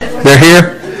They're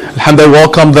here. Alhamdulillah,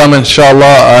 welcome them,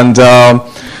 inshallah,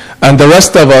 and the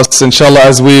rest of us, inshallah,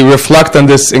 as we reflect on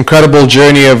this incredible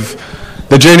journey of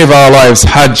our lives,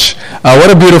 Hajj.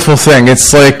 What a beautiful thing.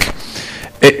 It's like,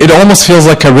 it almost feels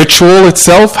like a ritual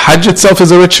itself. Hajj itself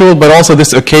is a ritual, but also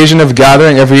this occasion of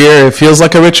gathering every year, it feels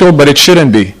like a ritual, but it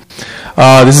shouldn't be.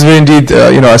 This is indeed,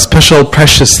 a special,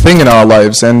 precious thing in our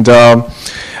lives. And,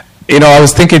 I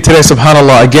was thinking today,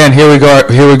 subhanAllah, again, here we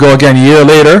go again,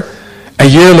 a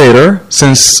year later,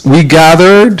 since we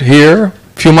gathered here a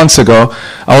few months ago.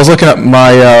 I was looking at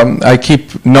I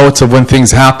keep notes of when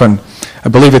things happen. I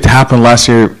believe it happened last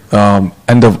year,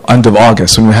 end of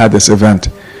August, when we had this event.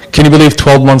 Can you believe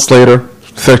 12 months later,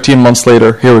 13 months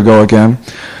later, here we go again.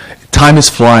 Time is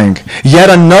flying. Yet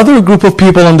another group of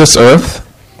people on this earth,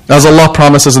 as Allah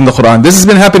promises in the Quran. This has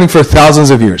been happening for thousands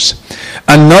of years.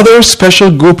 Another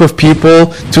special group of people,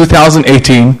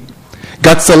 2018,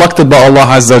 got selected by Allah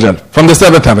Azza wa Jal from the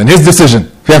seventh heaven. His decision.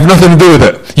 We have nothing to do with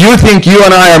it. You think you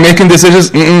and I are making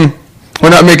decisions? We're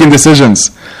not making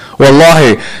decisions.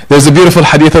 Wallahi, there's a beautiful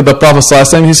hadith of the Prophet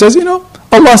ﷺ. He says,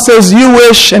 Allah says, you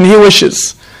wish and He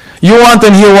wishes. You want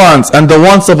and He wants. And the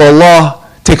wants of Allah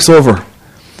takes over.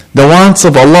 The wants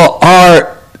of Allah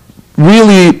are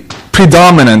really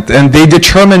predominant, and they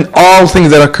determine all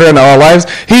things that occur in our lives.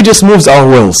 He just moves our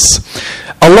wills.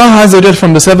 Allah Azza wa Jal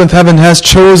from the seventh heaven has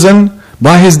chosen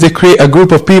by His decree a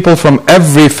group of people from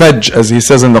every fajj, as He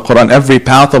says in the Quran, every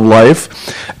path of life,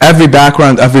 every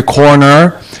background, every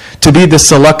corner, to be the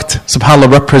select, subhanAllah,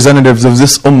 representatives of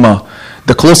this ummah,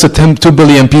 the close to 2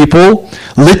 billion people,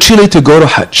 literally to go to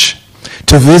Hajj,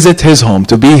 to visit His home,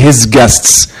 to be His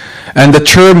guests. And the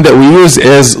term that we use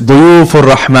is Duyufur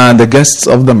Rahman, the guests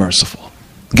of the merciful.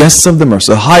 Guests of the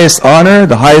merciful. The highest honor,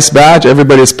 the highest badge.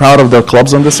 Everybody is proud of their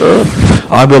clubs on this earth.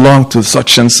 I belong to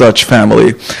such and such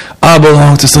family. I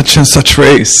belong to such and such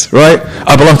race, right?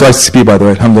 I belong to ICP, by the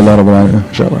way. Alhamdulillah Rabbil Alamin,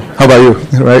 inshallah. How about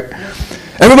you, right?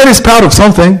 Everybody's proud of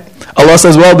something. Allah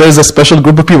says, well, there's a special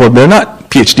group of people. They're not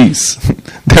PhDs.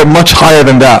 They're much higher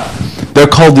than that. They're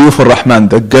called Duyufur Rahman,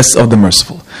 the guests of the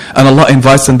merciful. And Allah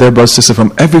invites them, their brothers and sisters,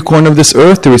 from every corner of this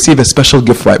earth to receive a special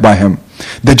gift right by Him.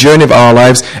 The journey of our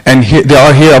lives, and they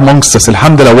are here amongst us.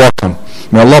 Alhamdulillah, welcome.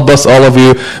 May Allah bless all of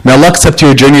you. May Allah accept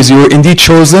your journeys. You were indeed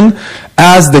chosen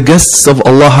as the guests of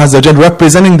Allah Azza wa Jal,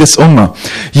 representing this ummah.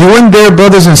 You went there,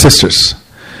 brothers and sisters.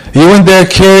 You went there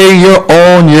carrying your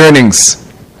own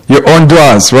yearnings, your own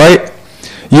du'as, right?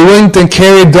 You went and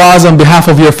carried du'as on behalf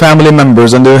of your family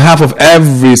members, on behalf of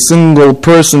every single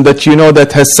person that you know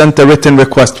that has sent a written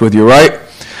request with you, right?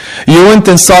 You went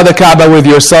and saw the Kaaba with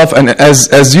yourself, and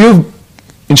as you,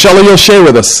 inshallah, you'll share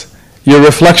with us your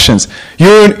reflections.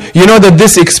 You know that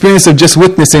this experience of just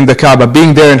witnessing the Kaaba,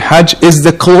 being there in Hajj, is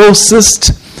the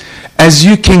closest as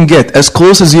you can get, as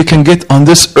close as you can get on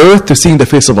this earth to seeing the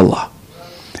face of Allah.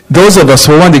 Those of us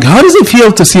who are wondering, how does it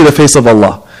feel to see the face of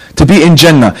Allah? To be in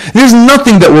Jannah. There's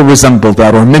nothing that will resemble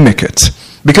that or mimic it.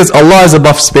 Because Allah is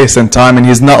above space and time, and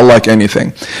He's not like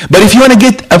anything. But if you want to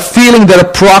get a feeling that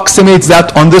approximates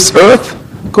that on this earth,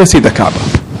 go see the Kaaba.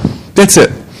 That's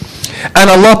it. And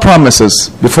Allah promises,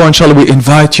 before inshallah we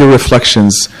invite your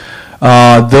reflections,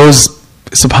 those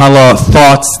subhanAllah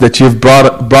thoughts that you've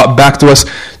brought back to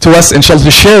us inshallah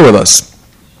to share with us.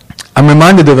 I'm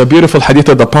reminded of a beautiful hadith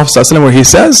of the Prophet ﷺ where he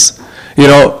says,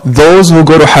 those who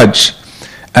go to Hajj,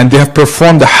 and they have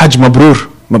performed the Hajj Mabrur.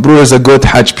 Mabrur is a good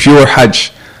Hajj, pure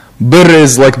Hajj. Bir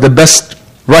is like the best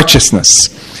righteousness.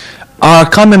 Are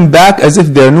coming back as if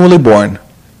they're newly born.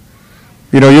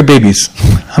 Your babies.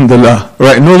 Alhamdulillah.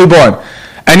 Right, newly born.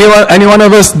 Any one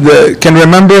of us can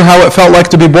remember how it felt like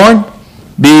to be born?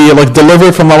 Be like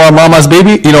delivered from our mama's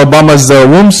baby? Mama's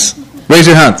wombs? Raise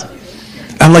your hand.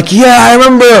 I'm like, yeah, I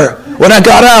remember when I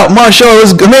got out. MashaAllah, it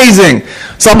was amazing.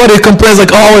 Somebody complains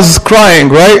like, oh, I was crying,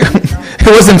 right? It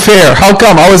wasn't fair. How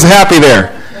come? I was happy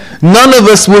there. None of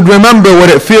us would remember what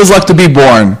it feels like to be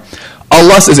born.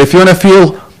 Allah says, if you want to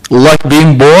feel like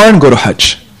being born, go to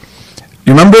Hajj.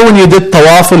 You remember when you did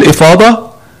Tawaf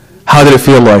al-Ifada? How did it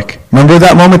feel like? Remember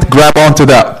that moment? Grab onto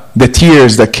that. The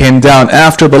tears that came down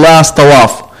after the last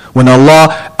Tawaf, when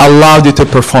Allah allowed you to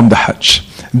perform the Hajj.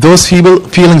 Those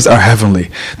feelings are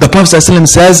heavenly. The Prophet ﷺ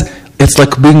says, it's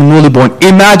like being newly born.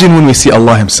 Imagine when we see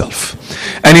Allah Himself.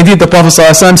 And indeed the Prophet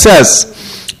ﷺ says,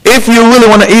 if you really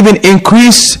want to even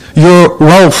increase your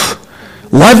wealth,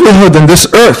 livelihood on this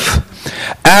earth,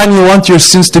 and you want your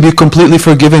sins to be completely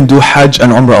forgiven, do Hajj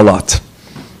and Umrah a lot.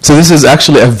 So this is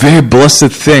actually a very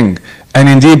blessed thing. And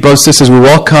indeed, brothers and sisters, we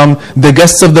welcome the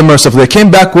guests of the merciful. They came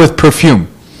back with perfume,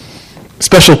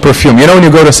 special perfume. When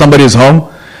you go to somebody's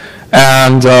home,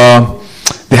 and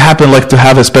they happen like to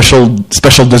have a special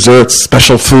desserts,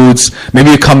 special foods.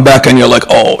 Maybe you come back and you're like,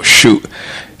 oh shoot.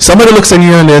 Somebody looks at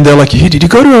you and they're like, hey, did you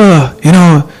go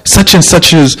to such and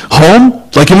such's home?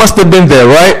 Like you must have been there,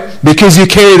 right? Because you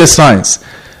carry the signs.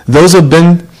 Those who've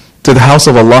been to the house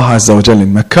of Allah Azza wa Jalla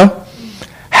in Mecca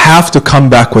have to come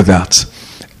back with that.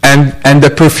 And the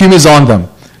perfume is on them.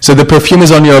 So the perfume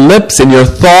is on your lips, in your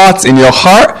thoughts, in your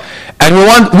heart. And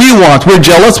we're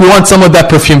jealous, we want some of that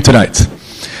perfume tonight.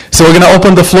 So we're going to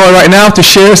open the floor right now to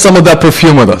share some of that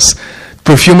perfume with us.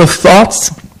 Perfume of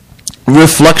thoughts,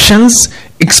 reflections,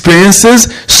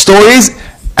 experiences, stories,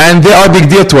 and they are a big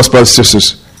deal to us, brothers and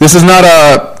sisters. This is not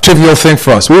a trivial thing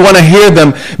for us. We want to hear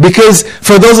them because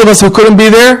for those of us who couldn't be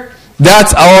there,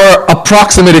 that's our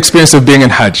approximate experience of being in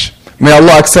Hajj. May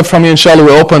Allah accept from you, inshallah.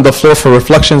 We open the floor for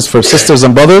reflections for sisters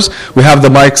and brothers. We have the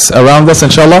mics around us,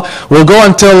 inshallah. We'll go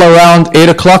until around 8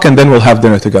 o'clock and then we'll have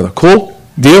dinner together. Cool?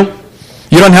 Deal?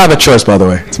 You don't have a choice, by the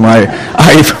way. It's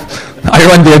I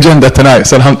run the agenda tonight.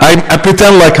 So I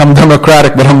pretend like I'm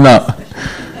democratic, but I'm not.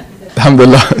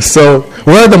 Alhamdulillah. So,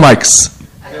 where are the mics?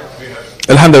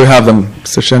 Alhamdulillah, we have them.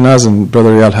 So Shahnaz and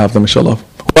Brother Riyal have them, inshallah.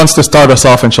 Who wants to start us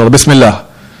off, inshallah? Bismillah.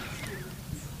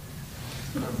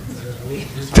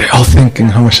 They're all thinking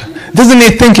how much. Doesn't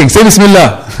need thinking. Say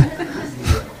Bismillah.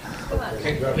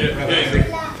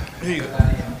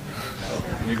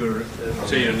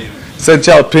 So,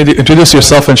 introduce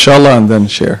yourself, inshallah, and then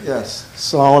share. Yes.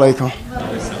 Assalamu alaikum.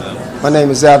 My name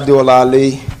is Abdul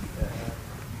Ali.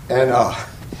 And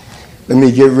let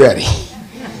me get ready.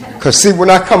 Because, see, when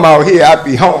I come out here, I'd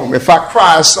be home. If I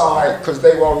cry, it's all right, because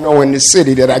they won't know in the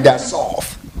city that I got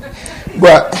soft.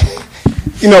 But,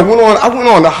 I went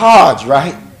on the Hajj,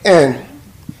 right? And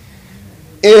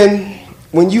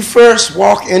when you first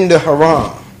walk in the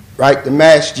Haram, right, the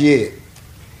Masjid,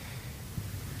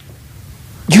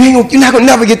 you're not going to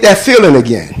never get that feeling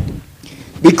again.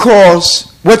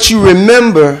 Because what you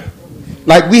remember,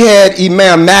 like we had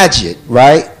Imam Majid,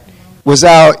 right, was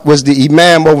the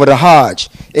Imam over the Hajj.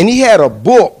 And he had a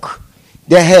book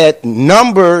that had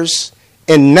numbers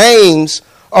and names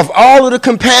of all of the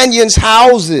companions'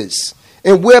 houses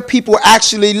and where people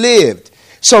actually lived.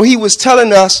 So he was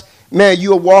telling us, man,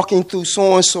 you're walking through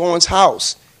so-and-so's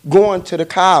house, going to the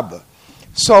Kaaba.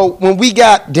 So when we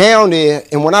got down there,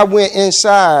 and when I went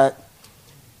inside,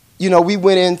 we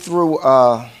went in through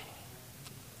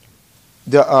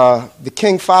the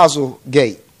King Faisal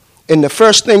gate. And the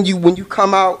first thing when you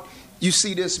come out, you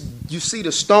see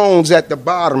the stones at the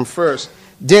bottom first.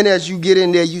 Then as you get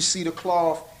in there, you see the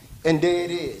cloth, and there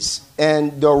it is.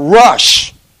 And the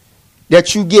rush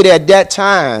that you get at that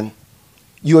time,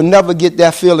 you'll never get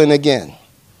that feeling again.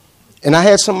 And I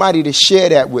had somebody to share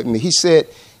that with me. He said,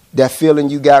 that feeling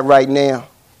you got right now,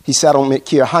 he said, I don't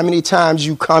care how many times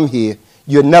you come here,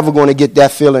 you're never going to get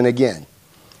that feeling again.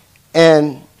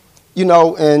 And you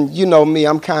know me,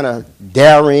 I'm kind of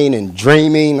daring and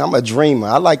dreaming. I'm a dreamer.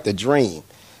 I like to dream.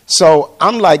 So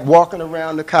I'm like walking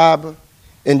around the Kaaba,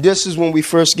 and this is when we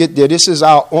first get there. This is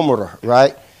our Umrah,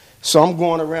 right? So I'm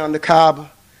going around the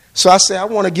Kaaba. So I say, I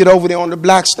want to get over there on the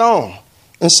black stone.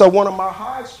 And so one of my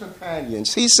Hajj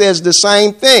companions, he says the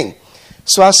same thing.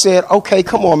 So I said, okay,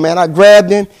 come on, man. I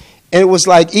grabbed him, and it was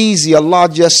like easy. Allah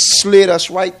just slid us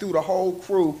right through the whole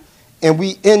crew, and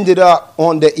we ended up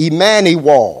on the Imani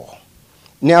wall.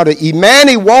 Now, the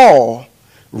Imani wall,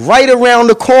 right around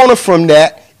the corner from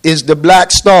that, is the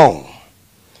black stone.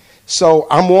 So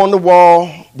I'm on the wall,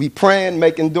 we praying,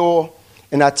 making dua,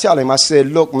 and I tell him, I said,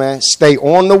 look, man, stay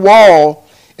on the wall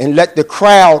and let the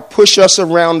crowd push us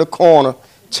around the corner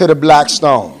to the black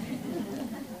stone.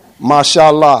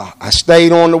 MashaAllah, I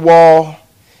stayed on the wall.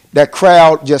 That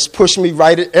crowd just pushed me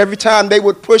right. Every time they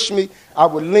would push me, I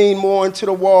would lean more into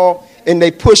the wall, and they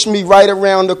pushed me right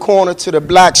around the corner to the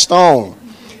black stone.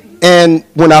 And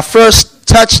when I first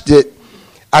touched it,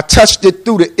 I touched it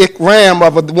through the ikram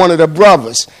of one of the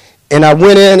brothers. And I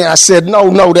went in and I said,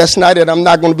 no, that's not it. I'm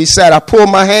not going to be sad. I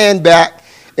pulled my hand back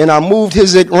and I moved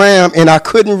his ikram and I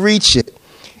couldn't reach it.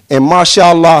 And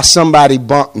mashallah, somebody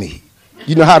bumped me.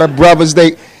 You know how the brothers,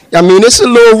 it's a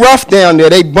little rough down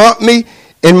there. They bumped me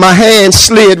and my hand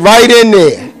slid right in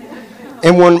there.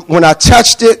 And when I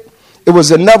touched it, it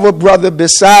was another brother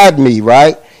beside me,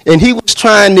 right? And he was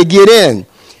trying to get in.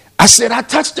 I said, I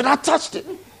touched it.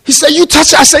 He said, you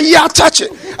touch it? I said, yeah, I'll touch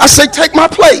it. I said, take my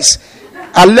place.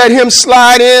 I let him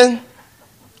slide in,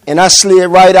 and I slid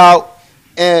right out.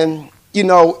 And,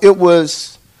 it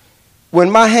was when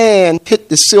my hand hit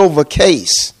the silver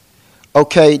case,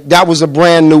 okay, that was a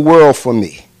brand new world for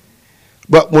me.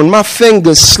 But when my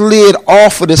fingers slid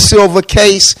off of the silver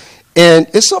case And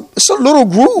it's a little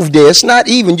groove there. It's not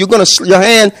even. You're going to, your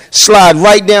hand slide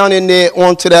right down in there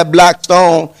onto that black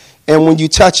stone. And when you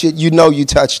touch it, you know you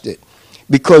touched it.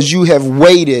 Because you have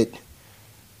waited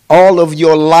all of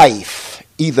your life,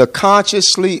 either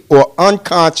consciously or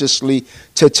unconsciously,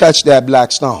 to touch that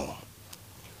black stone.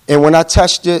 And when I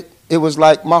touched it, it was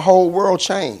like my whole world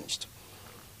changed.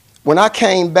 When I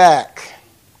came back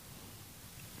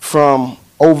from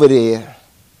over there,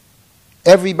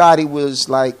 everybody was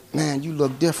like, man, you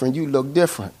look different, you look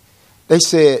different. They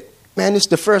said, man, it's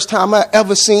the first time I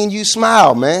ever seen you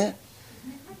smile, man.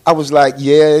 I was like,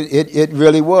 yeah, it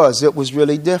really was. It was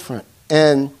really different.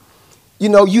 And, you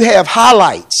know, you have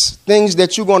highlights, things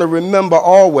that you're going to remember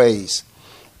always.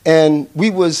 And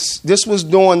this was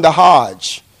during the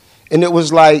Hajj. And it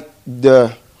was like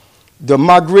the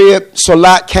Maghrib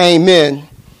Salat came in,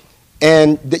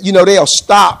 and they'll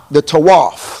stop the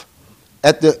tawaf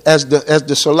as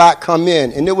the Salat come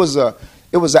in, and it was a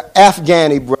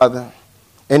Afghani brother,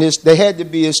 and they had to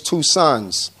be his two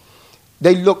sons.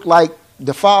 They looked like,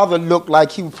 the father looked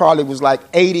like he probably was like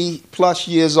 80 plus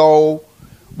years old,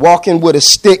 walking with a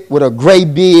stick with a gray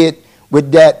beard,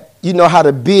 with that, you know how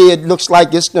the beard looks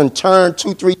like it's done turned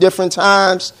 2-3 different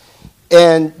times.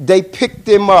 And they picked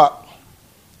him up,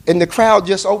 and the crowd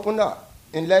just opened up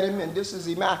and let him in. This is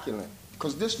immaculate,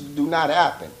 because this do not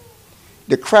happen.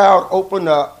 The crowd opened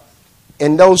up,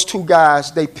 and those two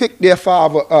guys, they picked their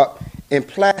father up and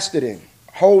plastered him,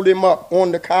 hold him up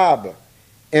on the Kaaba.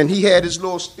 And he had his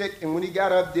little stick, and when he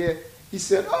got up there, he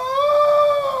said,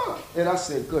 oh! And I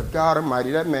said, good God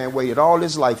Almighty, that man waited all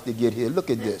his life to get here. Look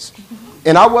at this.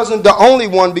 And I wasn't the only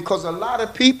one, because a lot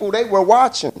of people, they were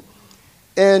watching.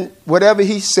 And whatever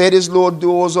he said, his little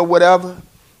duels or whatever,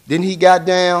 then he got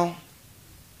down.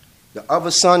 The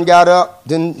other son got up.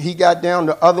 Then he got down.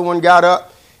 The other one got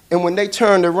up. And when they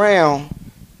turned around,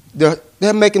 they're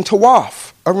making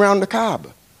tawaf around the Kaaba,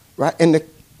 right? And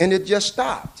it just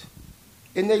stopped.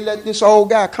 And they let this old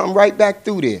guy come right back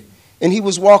through there. And he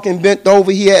was walking bent over.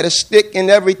 He had a stick and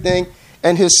everything.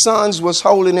 And his sons was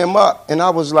holding him up. And I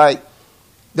was like,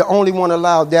 the only one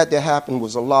allowed that to happen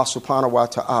was Allah subhanahu wa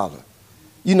ta'ala.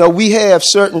 You know, we have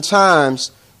certain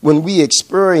times when we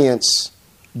experience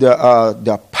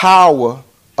the power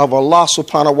of Allah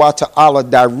subhanahu wa ta'ala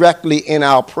directly in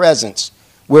our presence,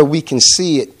 where we can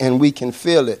see it and we can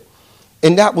feel it.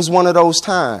 And that was one of those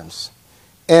times.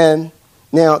 And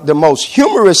now the most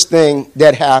humorous thing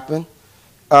that happened,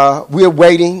 we're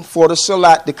waiting for the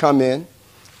Salat to come in,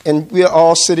 and we're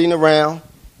all sitting around,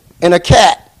 and a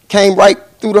cat came right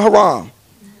through the haram,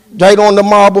 right on the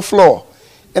marble floor.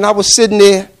 And I was sitting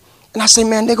there, and I said,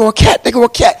 man, there go a cat, there go a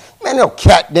cat. Man, no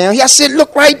cat down here. I said,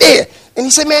 look right there. And he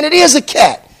said, man, it is a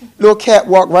cat. Little cat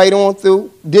walked right on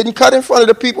through, didn't cut in front of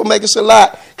the people making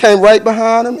salat, came right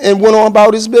behind him and went on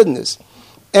about his business.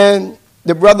 And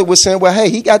the brother was saying, well, hey,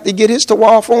 he got to get his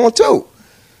tawaf on too.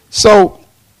 So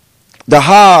the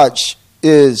Hajj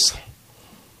is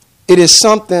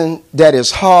something that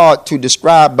is hard to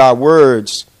describe by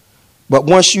words, but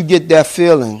once you get that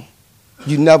feeling,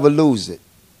 you never lose it.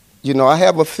 You know, I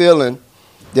have a feeling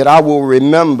that I will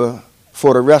remember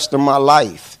for the rest of my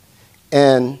life.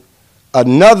 And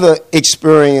another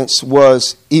experience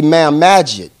was Imam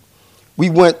Majid. We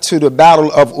went to the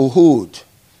Battle of Uhud.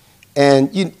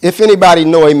 And if anybody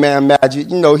know Imam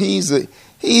Majid, you know he's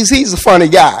a funny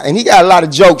guy. And he got a lot of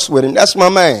jokes with him. That's my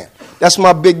man. That's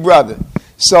my big brother.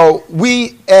 So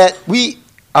we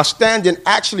are standing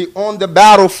actually on the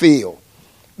battlefield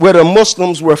where the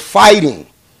Muslims were fighting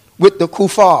with the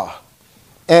kuffar.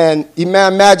 And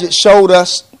Imam Majid showed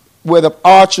us where the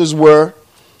archers were,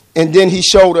 and then he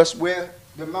showed us where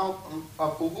the mountain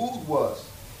of Uhud was.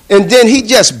 And then he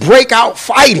just break out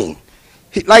fighting.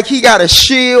 Like he got a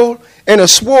shield and a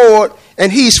sword,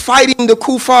 and he's fighting the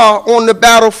kuffar on the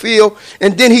battlefield.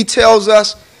 And then he tells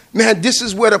us, man, this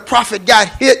is where the prophet got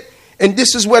hit. And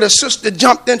this is where the sister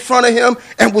jumped in front of him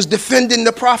and was defending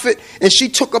the prophet. And she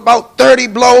took about 30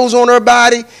 blows on her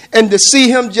body. And to see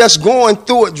him just going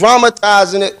through it,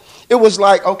 dramatizing it, it was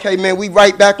like, okay, man, we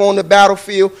right back on the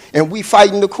battlefield. And we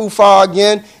fighting the kuffar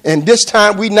again. And this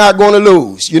time we not going to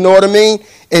lose. You know what I mean?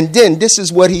 And then this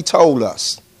is what he told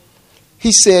us.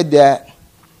 He said that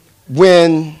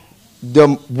when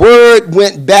the word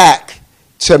went back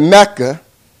to Mecca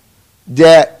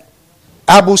that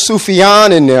Abu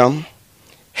Sufyan and them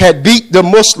had beat the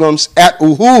Muslims at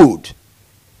Uhud,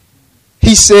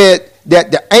 he said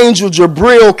that the angel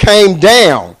Jibril came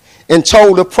down and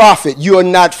told the prophet, you are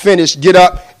not finished, get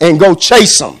up and go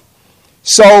chase them.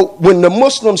 So when the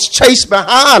Muslims chased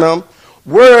behind them,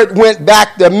 word went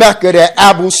back to Mecca that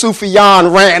Abu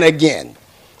Sufyan ran again.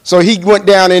 So he went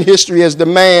down in history as the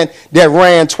man that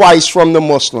ran twice from the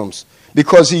Muslims,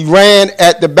 because he ran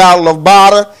at the Battle of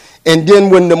Badr, and then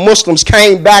when the Muslims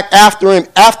came back after him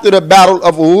after the Battle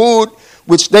of Uhud,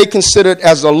 which they considered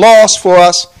as a loss for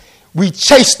us, we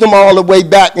chased them all the way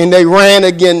back, and they ran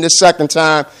again the second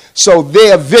time. So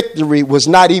their victory was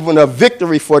not even a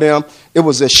victory for them. It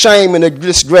was a shame and a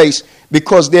disgrace,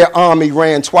 because their army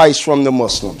ran twice from the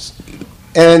Muslims.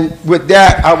 And with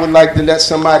that, I would like to let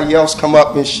somebody else come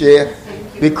up and share,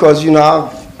 because, you know,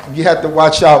 you have to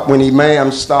watch out when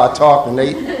imams start talking.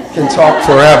 They can talk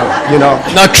forever, you know.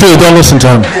 Not true. Don't listen to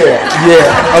him.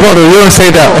 Yeah. Brother, you don't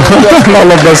say that.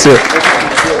 Allah bless you.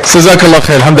 Jazakallah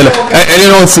khair. Alhamdulillah. And you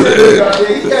know,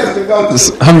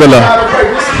 alhamdulillah.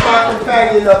 This is my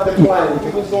companion up the plane. He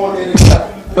was on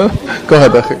there. Go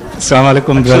ahead, Akhi. Assalamu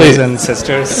alaikum, brothers and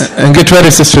sisters. And get ready,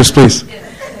 sisters, please.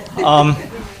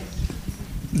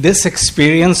 This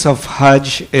experience of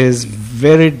Hajj is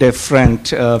very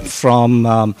different from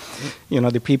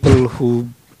the people who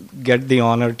get the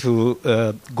honor to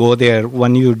go there.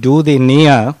 When you do the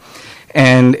niyyah,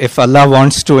 and if Allah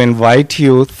wants to invite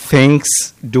you,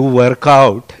 things do work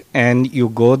out, and you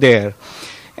go there.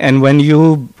 And when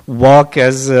you walk,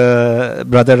 as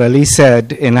Brother Ali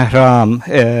said, in Ihram,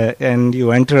 and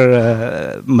you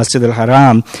enter Masjid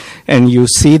al-Haram, and you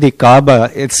see the Kaaba,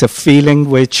 it's a feeling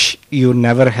which you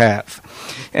never have.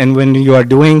 And when you are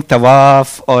doing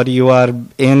tawaf, or you are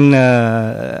in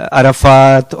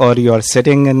Arafat, or you are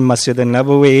sitting in Masjid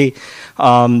al-Nabawi,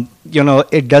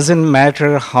 it doesn't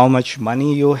matter how much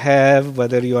money you have,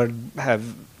 whether you have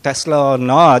Tesla or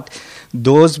not.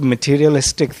 Those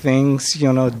materialistic things,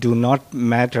 do not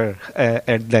matter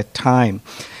at that time.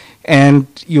 And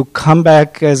you come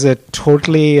back as a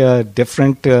totally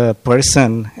different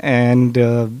person, and,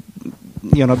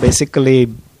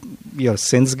 basically your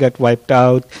sins get wiped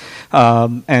out,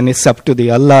 and it's up to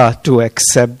the Allah to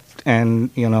accept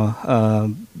and,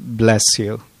 bless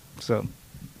you. So.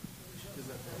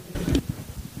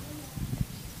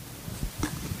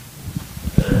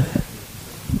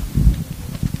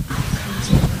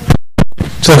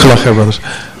 Brothers.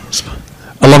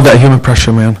 I love that human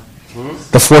pressure, man.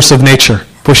 The force of nature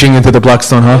pushing into the black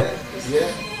stone, huh?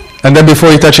 And then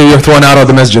before you touch it, you're thrown out of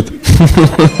the masjid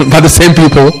by the same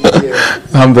people.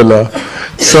 Alhamdulillah.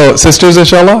 So, sisters,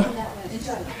 inshallah.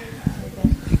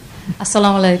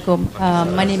 Assalamu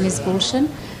alaikum. My name is Gulshan.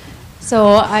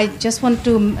 So I just want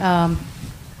to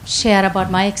share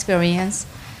about my experience.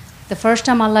 The first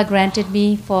time Allah granted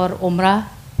me for Umrah,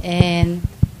 and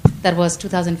that was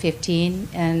 2015,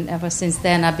 and ever since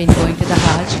then I've been going to the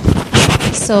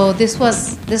Hajj. So this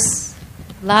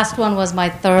last one was my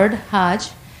third Hajj.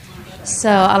 So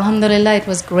alhamdulillah, it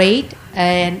was great.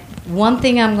 And one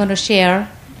thing I'm going to share,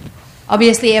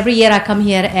 obviously every year I come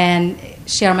here and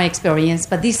share my experience,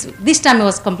 but this time it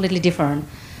was completely different.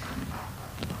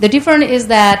 The difference is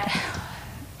that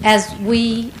as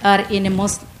we are in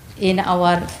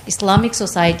our Islamic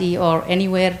society or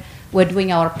anywhere we're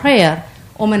doing our prayer,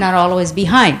 women are always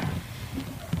behind.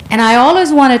 And I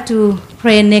always wanted to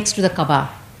pray next to the Kaaba.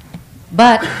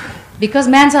 But because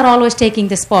men are always taking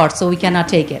the spot, so we cannot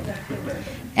take it.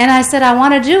 And I said, I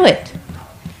want to do it.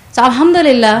 So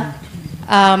alhamdulillah,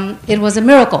 it was a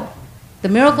miracle. The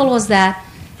miracle was that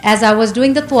as I was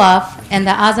doing the tawaf, and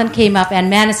the azan came up and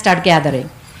men started gathering.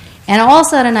 And all of a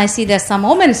sudden I see that some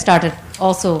women started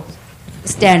also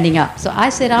standing up. So I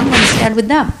said, I'm going to stand with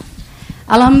them.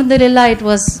 Alhamdulillah, it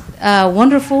was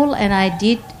wonderful, and I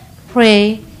did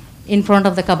pray in front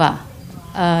of the Kaaba.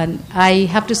 I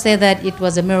have to say that it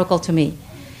was a miracle to me.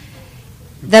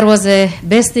 That was the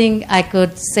best thing I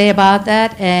could say about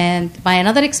that. And my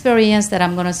another experience that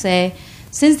I'm going to say,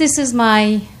 since this is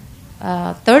my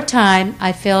third time,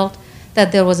 I felt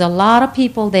that there was a lot of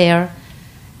people there.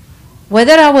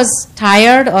 Whether I was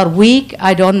tired or weak,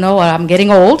 I don't know, or I'm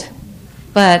getting old.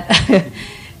 But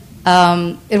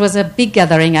it was a big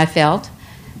gathering, I felt.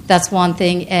 That's one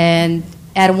thing. And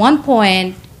at one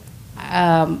point,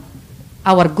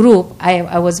 our group,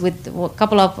 I was with a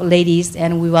couple of ladies,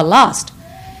 and we were lost.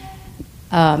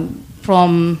 We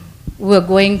were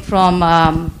going from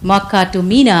Makkah to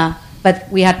Mina, but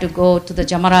we had to go to the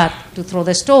Jamarat to throw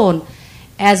the stone.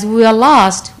 As we were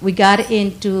lost, we got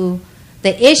into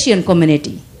the Asian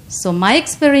community. So my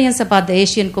experience about the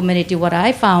Asian community, what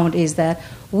I found is that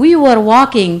we were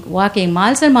walking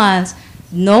miles and miles,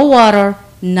 no water,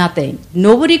 nothing.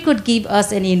 Nobody could give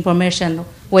us any information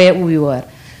where we were.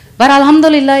 But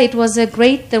alhamdulillah, it was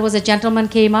there was a gentleman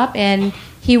came up, and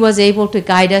he was able to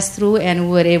guide us through, and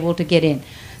we were able to get in.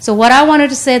 So what I wanted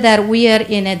to say, that we are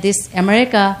in this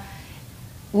America,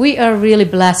 we are really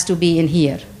blessed to be in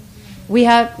here.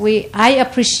 I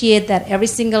appreciate that every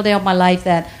single day of my life,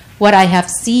 that what I have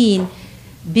seen,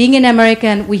 being an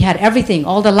American, we had everything,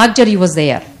 all the luxury was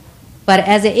there. But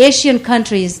as the Asian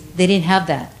countries, they didn't have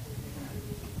that.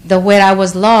 Where I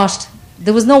was lost,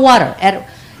 there was no water.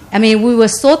 We were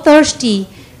so thirsty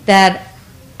that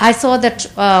I saw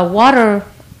that water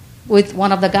with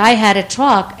one of the guy had a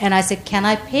truck, and I said, "Can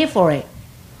I pay for it?"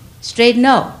 Straight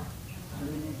no.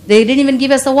 They didn't even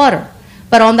give us the water.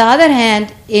 But on the other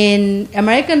hand, in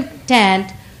American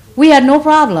tent, we had no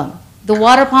problem. The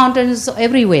water fountains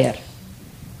everywhere.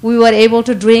 We were able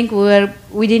to drink.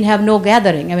 We didn't have no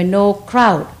gathering. No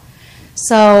crowd.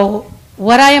 So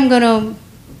what I am going to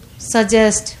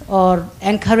suggest or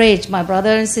encourage my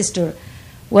brother and sister,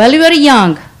 while you are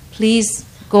young, please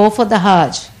go for the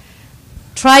Hajj.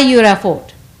 Try your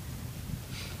effort.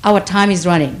 Our time is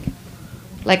running.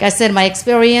 Like I said, my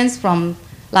experience from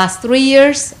last 3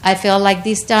 years, I felt like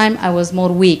this time I was more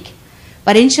weak.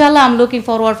 But inshallah, I'm looking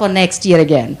forward for next year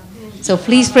again. So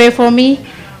please pray for me.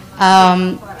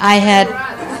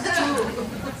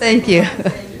 Thank you.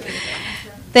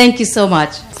 Thank you so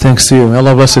much. Thanks to you.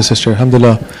 Allah bless you, sister.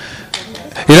 Alhamdulillah.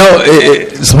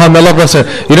 SubhanAllah, Allah bless her.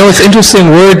 It's interesting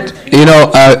word.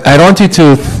 I don't want you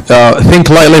to think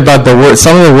lightly about the word.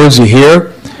 Some of the words you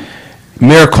hear,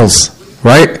 miracles,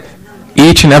 right?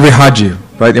 Each and every Haji,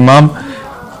 right, Imam,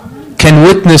 can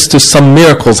witness to some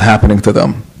miracles happening to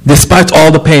them. Despite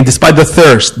all the pain, despite the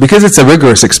thirst, because it's a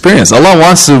rigorous experience. Allah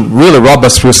wants to really rub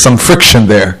us with some friction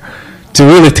there, to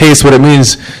really taste what it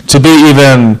means to be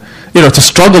even, to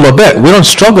struggle a bit. We don't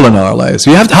struggle in our lives.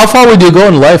 How far would you go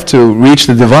in life to reach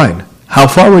the divine? How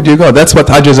far would you go? That's what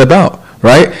Hajj is about,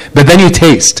 right? But then you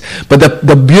taste. But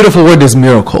the beautiful word is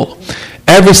miracle.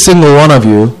 Every single one of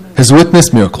you has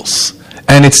witnessed miracles.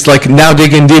 And it's like now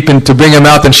digging deep in to bring them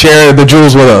out and share the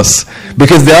jewels with us.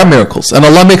 Because they are miracles. And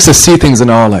Allah makes us see things in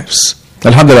our lives.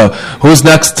 Alhamdulillah. Who's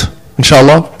next,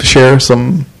 inshallah, to share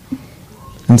some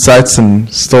insights and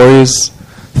stories,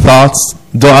 thoughts,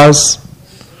 du'as?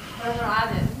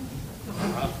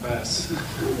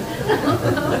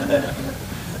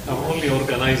 I'm only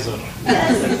organizer.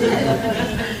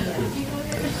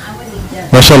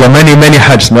 MashaAllah, many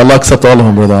hajj. May Allah accept all of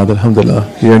them, brother Adil. Alhamdulillah.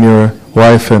 You and your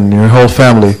wife and your whole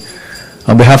family.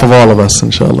 On behalf of all of us,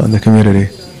 inshallah, in the community.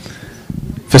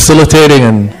 Facilitating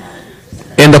and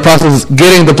in the process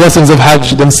getting the blessings of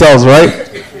hajj themselves, right?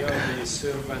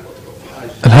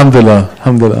 Alhamdulillah,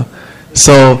 alhamdulillah.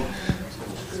 So,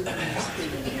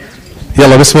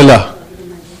 yalla, bismillah.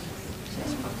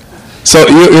 So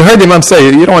you heard the Imam say,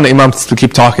 you don't want the Imam to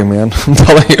keep talking, man. I'm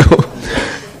telling you.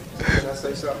 Can I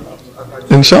say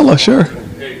something? Inshallah, sure.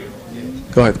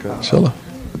 Go ahead, inshallah.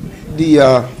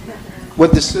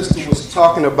 What the sister was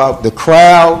talking about, the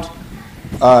crowd,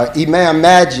 Imam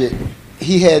Majid,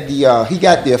 he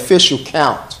got the official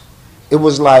count. It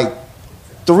was like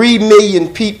 3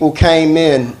 million people came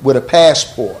in with a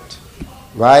passport,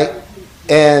 right?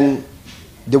 And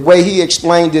the way he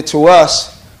explained it to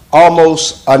us,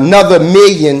 almost another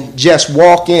million just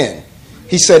walk in.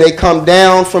 He said they come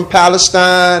down from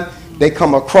Palestine, they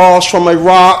come across from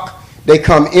Iraq, they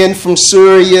come in from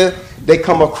Syria, they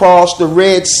come across the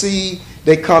Red Sea,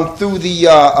 they come through the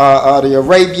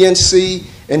Arabian Sea,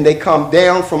 and they come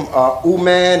down from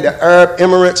Oman, the Arab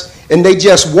Emirates, and they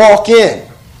just walk in.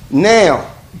 Now,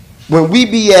 when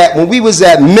we was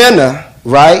at Mina,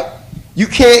 right, you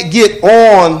can't get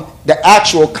on the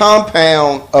actual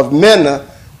compound of Mina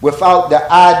without the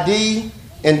ID,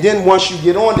 and then once you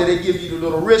get on there, they give you the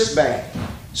little wristband.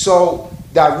 So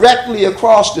directly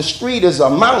across the street is a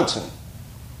mountain.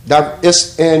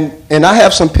 And I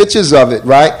have some pictures of it,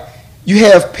 right? You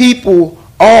have people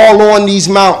all on these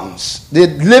mountains. They're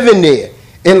living there.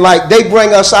 And like they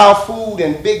bring us our food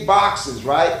in big boxes,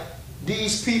 right?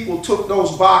 These people took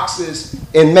those boxes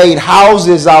and made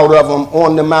houses out of them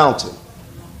on the mountain.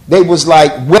 They was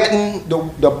like wetting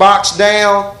the box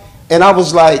down, and I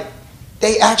was like,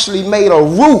 they actually made a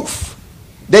roof.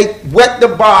 They wet the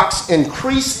box and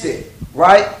creased it,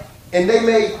 right? And they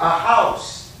made a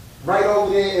house right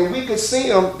over there, and we could see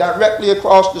them directly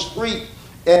across the street.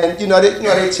 And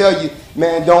they tell you,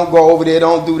 man, don't go over there,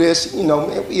 don't do this.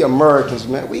 Man, we Americans,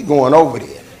 man, we going over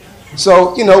there.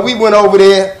 So we went over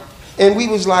there, and we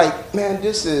was like, man,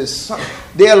 this is something.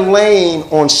 They're laying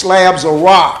on slabs of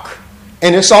rock,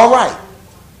 and it's all right.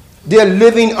 They're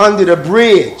living under the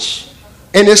bridge,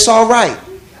 and it's all right.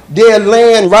 They're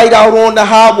laying right out on the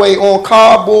highway on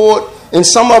cardboard, and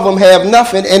some of them have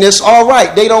nothing, and it's all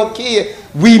right. They don't care.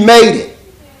 We made it.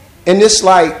 And it's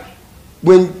like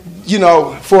when,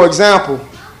 for example,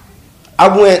 I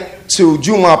went to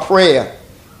Jummah prayer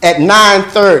at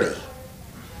 9:30.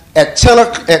 At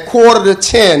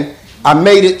 9:45, I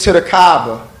made it to the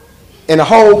Kaaba, and the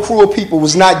whole crew of people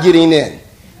was not getting in.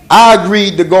 I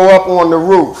agreed to go up on the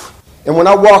roof, and when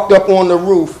I walked up on the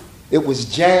roof, it was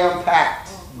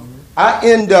jam-packed. I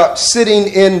end up sitting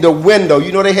in the window.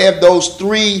 You know, they have those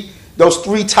three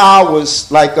towers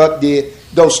like up there,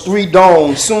 those 3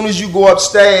 domes. As soon as you go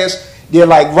upstairs, they're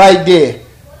like right there.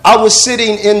 I was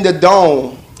sitting in the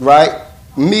dome, right?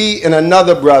 Me and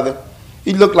another brother.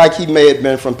 He looked like he may have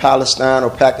been from Palestine or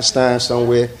Pakistan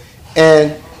somewhere.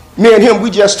 And me and him,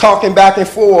 we just talking back and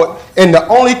forth. And the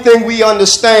only thing we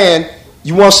understand,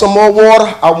 you want some more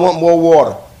water? I want more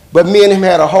water. But me and him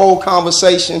had a whole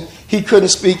conversation. He couldn't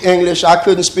speak English. I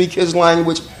couldn't speak his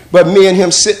language. But me and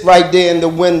him sit right there in the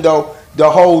window the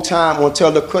whole time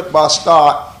until the khutbah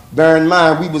start. Bear in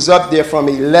mind, we was up there from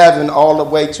 11 all the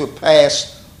way to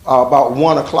past about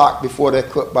 1 o'clock before that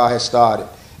khutbah had started.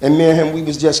 And me and him, we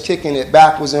was just kicking it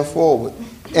backwards and forward.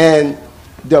 And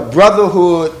the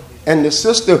brotherhood and the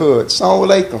sisterhood, Assalamu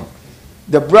alaikum,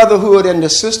 the brotherhood and the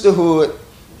sisterhood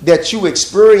that you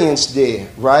experienced there,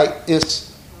 right,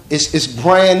 it's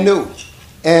brand new.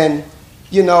 And,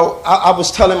 you know, I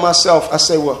was telling myself, I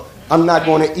say, well, I'm not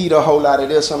going to eat a whole lot of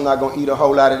this. I'm not going to eat a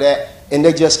whole lot of that. And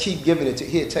they just keep giving it to,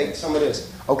 here, take some of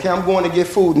this. Okay, I'm going to get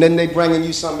food, and then they bringing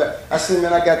you something back. I said,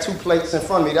 man, I got 2 plates in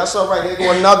front of me. That's all right. Here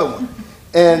go another one.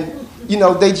 And, you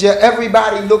know,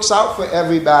 everybody looks out for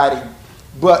everybody.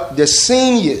 But the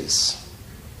seniors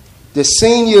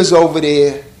over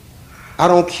there, I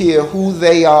don't care who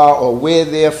they are or where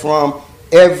they're from,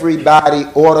 everybody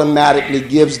automatically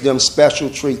gives them special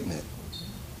treatment.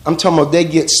 I'm talking about they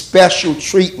get special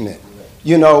treatment.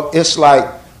 You know, it's like,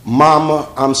 Mama,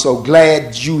 I'm so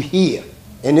glad you here.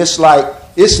 And it's like,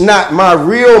 it's not my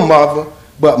real mother,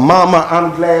 but Mama,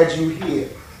 I'm glad you here.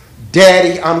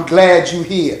 Daddy, I'm glad you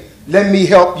here. Let me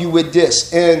help you with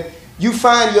this. And you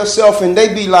find yourself, and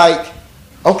they be like,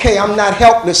 okay, I'm not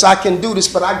helpless. I can do this,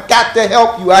 but I got to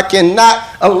help you. I cannot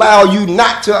allow you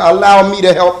not to allow me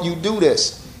to help you do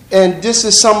this. And this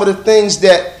is some of the things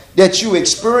that you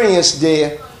experience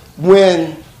there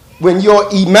when your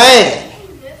iman,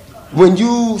 when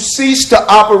you cease to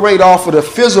operate off of the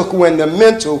physical and the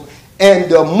mental, and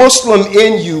the Muslim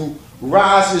in you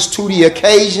rises to the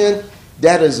occasion.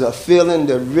 That is a feeling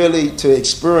to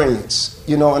experience.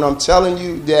 You know, and I'm telling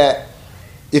you that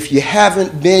if you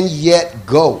haven't been yet,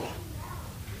 go.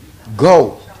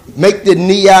 Make the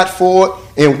niyat for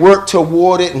it and work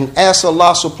toward it and ask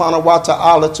Allah subhanahu wa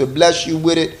ta'ala to bless you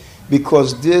with it,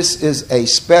 because this is a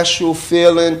special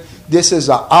feeling. This is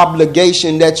an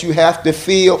obligation that you have to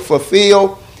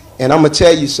fulfill. And I'm going to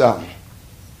tell you something.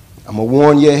 I'm going to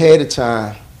warn you ahead of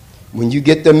time. When you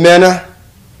get to Mina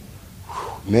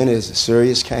is a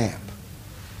serious camp.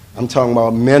 I'm talking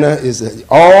about Mina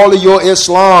all of your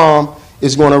Islam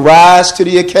is going to rise to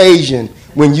the occasion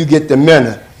when you get to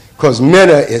Mina. Because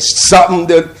Mina is something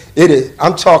that it is.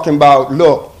 I'm talking about,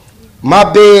 look, my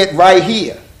bed right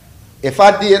here. If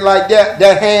I did like that,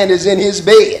 that hand is in his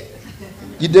bed.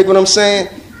 You dig what I'm saying?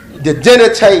 The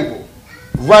dinner table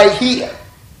right here.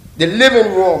 The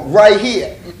living room right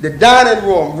here. The dining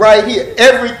room right here.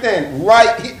 Everything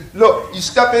right here. Look, you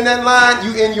step in that line,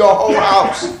 you in your whole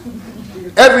house.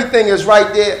 Everything is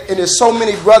right there. And there's so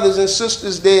many brothers and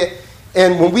sisters there.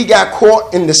 And when we got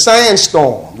caught in the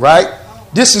sandstorm, right?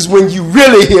 This is when you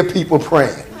really hear people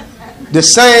praying. The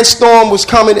sandstorm was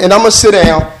coming, and I'm going to sit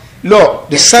down. Look,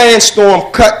 the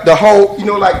sandstorm cut the whole, you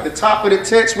know, like the top of the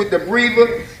tents with the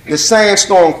breather. The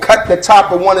sandstorm cut the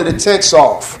top of one of the tents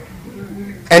off.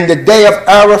 And the day of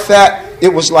Arafat, it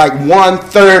was like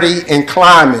 1:30 and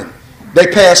climbing. They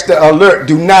passed the alert,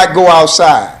 do not go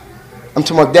outside. I'm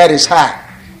talking about that is hot.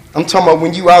 I'm talking about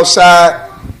when you outside,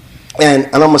 and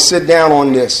I'm going to sit down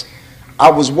on this. I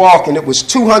was walking. It was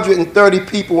 230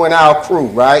 people in our crew,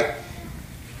 right?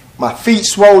 My feet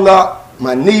swole up.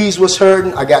 My knees was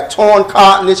hurting. I got torn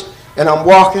cartilage, and I'm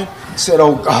walking. I said,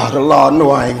 oh, God, Allah,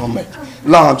 no, I ain't going to make it.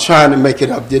 Allah, I'm trying to make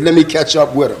it up there. Let me catch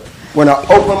up with him. When I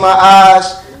opened my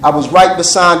eyes, I was right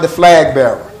beside the flag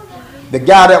bearer. The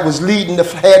guy that was leading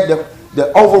had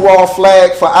the overall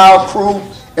flag for our crew,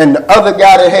 and the other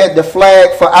guy that had the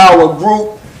flag for our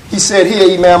group, he said,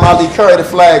 here, Imam Ali, carry the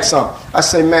flag some. I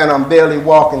said, man, I'm barely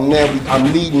walking now.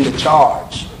 I'm leading the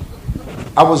charge.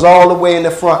 I was all the way in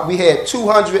the front. We had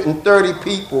 230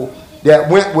 people that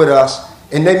went with us,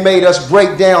 and they made us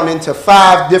break down into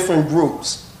 5 different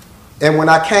groups. And when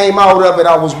I came out of it,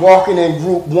 I was walking in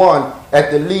group 1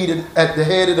 at the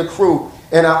head of the crew.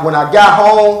 And when I got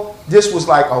home, this was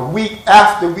like a week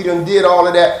after we done did all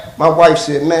of that. My wife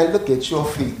said, man, look at your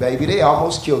feet, baby. They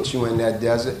almost killed you in that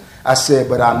desert. I said,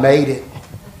 but I made it.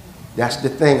 That's the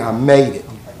thing. I made it.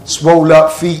 swole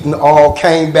up feet and all,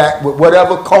 came back with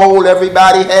whatever cold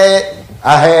everybody had.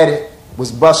 I had it,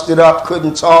 was busted up,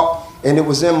 couldn't talk, and it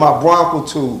was in my bronchial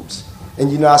tubes.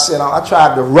 And you know, I said, I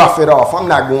tried to rough it off. I'm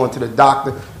not going to the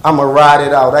doctor. I'm going to ride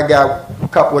it out. I got a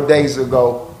couple of days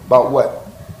ago, about what,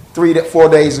 3 to 4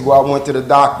 days ago, I went to the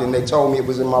doctor and they told me it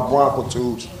was in my bronchial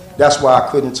tubes. That's why I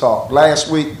couldn't talk.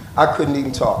 Last week, I couldn't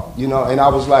even talk, you know, and I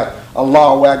was like,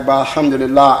 Allahu Akbar,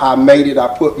 alhamdulillah, I made it,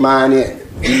 I put mine in,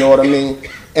 you know what I mean?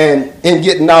 And in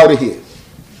getting out of here,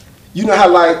 you know how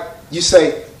like you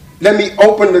say, let me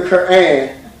open the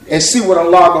Quran and see what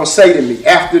Allah gonna say to me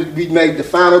after we made the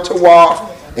final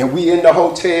tawaf and we in the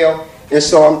hotel. And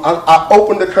so I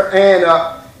opened the Quran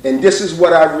up and this is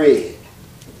what I read.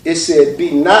 It said,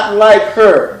 be not like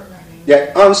her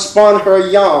that unspun her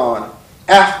yarn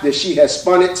after she had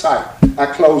spun it tight. I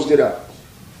closed it up.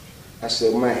 I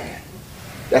said, man,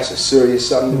 that's a serious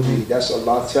something to read. That's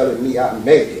Allah telling me I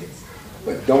made it.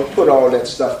 But don't put all that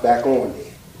stuff back on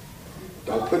there.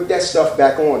 Don't put that stuff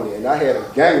back on there. And I had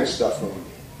a gang of stuff on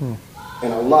there.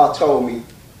 And Allah told me,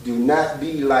 do not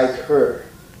be like her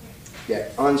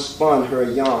that unspun her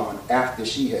yarn after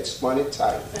she had spun it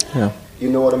tight. Yeah. You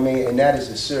know what I mean? And that is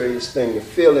a serious thing. The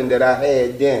feeling that I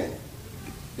had then,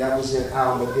 that was in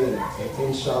Al-Madinah. And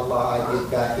inshallah, I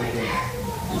get back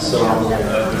again. So,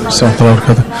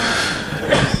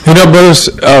 you know, brothers,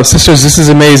 sisters, this is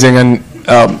amazing. And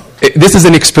this is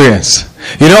an experience.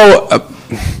 You know,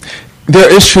 there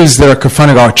are issues that are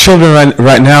confronting our children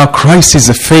right now, crises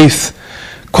of faith,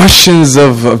 questions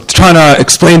of trying to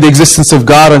explain the existence of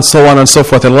God and so on and so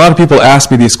forth. And a lot of people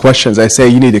ask me these questions. I say,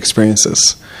 you need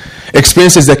experiences.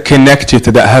 Experiences that connect you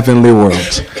to that heavenly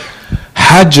world.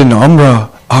 Hajj and Umrah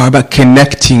are about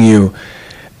connecting you,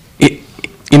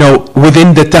 you know,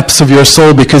 within the depths of your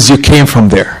soul because you came from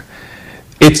there.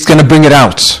 It's going to bring it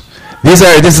out. This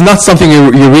is not something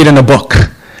you read in a book.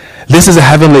 This is a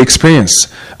heavenly experience.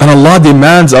 And Allah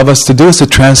demands of us to do is to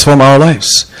transform our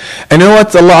lives. And you know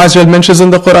what Allah Azza wa Jalla mentions in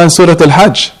the Quran, Surah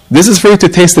Al-Hajj? This is for you to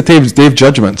taste the day of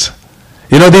judgment.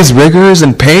 You know, these rigors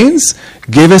and pains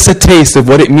give us a taste of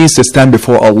what it means to stand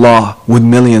before Allah with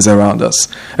millions around us.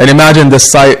 And imagine the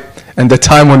sight and the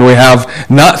time when we have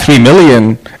not 3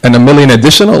 million and 1 million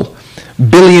additional,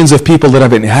 billions of people that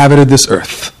have inhabited this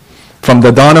earth. From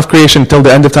the dawn of creation till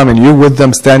the end of time, and you with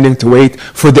them standing to wait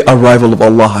for the arrival of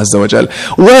Allah Azza wa Jal.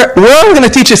 Where are we going to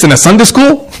teach this in a Sunday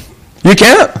school? You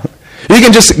can't. You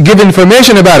can just give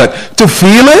information about it. To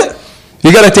feel it,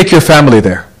 you got to take your family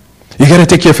there. You got to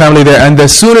take your family there, and the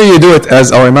sooner you do it,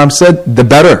 as our Imam said, the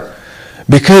better.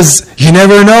 Because you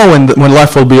never know when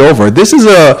life will be over. This is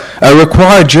a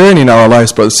required journey in our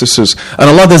lives, brothers and sisters.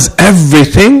 And Allah does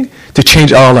everything to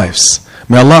change our lives.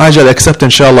 May Allah Ajal accept,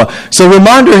 inshallah. So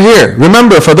reminder here.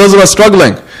 Remember, for those of us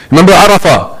struggling, remember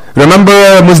Arafah. Remember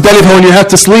Muzdalifah when you had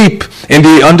to sleep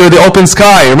under the open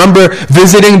sky. Remember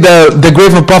visiting the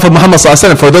grave of Prophet Muhammad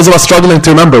sallallahu alaihi wasallam. For those of us struggling to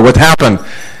remember what happened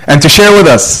and to share with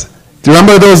us. Do you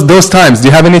remember those times? Do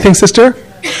you have anything, sister?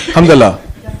 Alhamdulillah.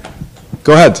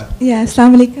 Go ahead. Yeah,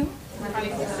 Assalamu alaikum.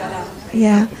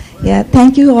 Yeah.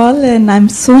 Thank you all, and I'm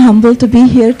so humbled to be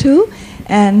here too.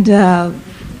 And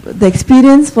the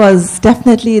experience was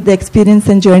definitely the experience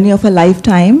and journey of a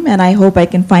lifetime, and I hope I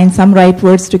can find some right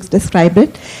words to describe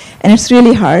it. And it's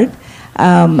really hard.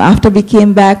 After we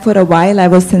came back for a while, I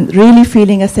was really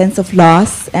feeling a sense of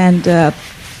loss and a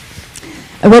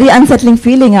very unsettling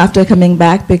feeling after coming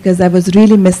back because I was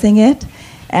really missing it.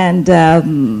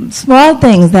 And small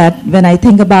things that when I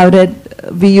think about it,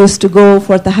 we used to go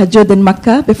for tahajjud in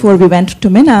Makkah before we went to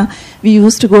Mina. We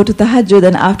used to go to tahajjud,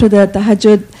 and after the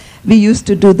tahajjud, we used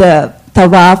to do the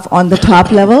tawaf on the top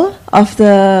level of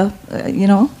the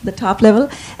top level.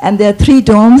 And there are 3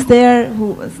 domes there.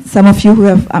 Some of you who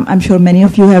have, I'm sure many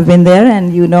of you have been there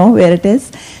and you know where it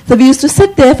is. So we used to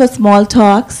sit there for small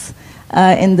talks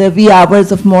in the wee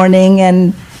hours of morning,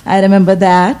 and I remember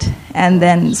that. And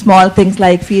then small things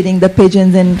like feeding the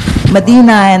pigeons in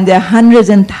Medina, and there are hundreds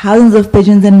and thousands of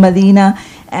pigeons in Medina,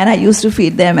 and I used to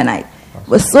feed them, and I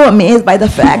was so amazed by the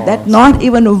fact that not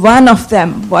even one of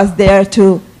them was there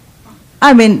to,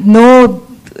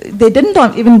 they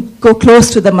didn't even go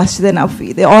close to the Masjid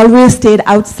Nabawi. They always stayed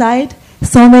outside,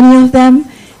 so many of them,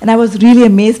 and I was really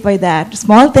amazed by that.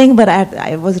 Small thing, but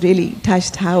I was really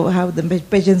touched how the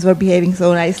pigeons were behaving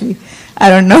so nicely. I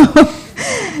don't know.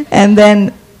 And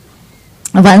then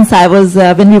once I was,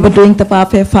 when we were doing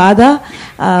Tawaf Father,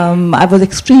 I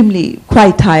was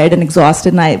quite tired and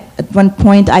exhausted. And at one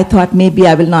point, I thought maybe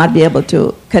I will not be able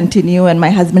to continue. And my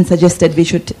husband suggested you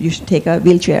should take a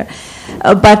wheelchair.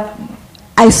 But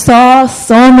I saw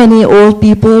so many old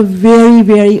people, very,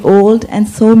 very old, and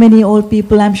so many old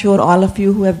people. I'm sure all of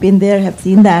you who have been there have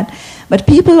seen that. But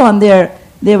people on there,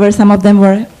 some of them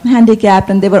were handicapped,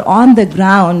 and they were on the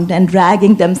ground and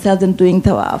dragging themselves and doing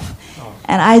tawaf.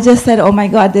 And I just said, oh my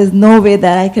God, there's no way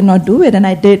that I cannot do it. And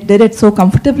I did it so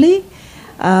comfortably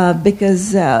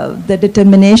because the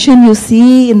determination you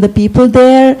see in the people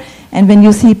there, and when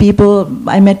you see people,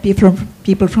 I met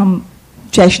people from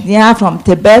Chechnya, from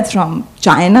Tibet, from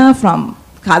China, from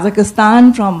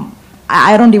Kazakhstan, from,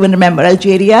 I don't even remember,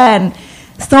 Algeria, and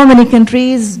so many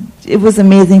countries. It was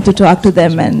amazing to talk to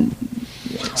them. And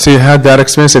so you had that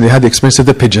experience, and you had the experience of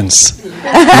the pigeons.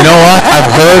 You know what?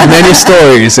 I've heard many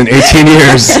stories in 18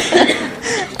 years.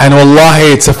 And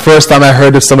wallahi, it's the first time I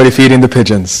heard of somebody feeding the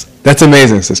pigeons. That's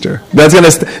amazing, sister. I'm going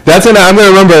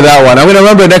to remember that one. I'm going to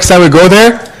remember next time we go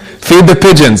there, feed the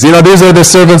pigeons. You know, these are the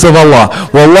servants of Allah.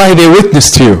 Wallahi, they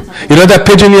witnessed you. You know that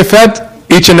pigeon you fed?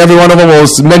 Each and every one of them will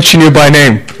mention you by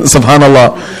name.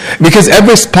 Subhanallah. Because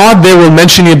every spot they will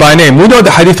mention you by name. We know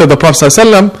the hadith of the Prophet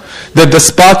ﷺ, that the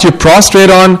spot you prostrate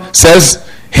on says,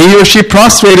 he or she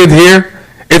prostrated here.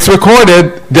 It's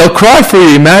recorded. They'll cry for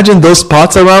you. Imagine those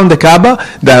spots around the Kaaba,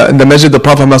 the masjid of the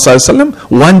Prophet ﷺ,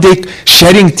 one day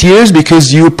shedding tears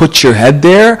because you put your head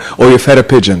there or you fed a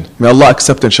pigeon. May Allah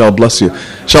accept, inshallah, bless you.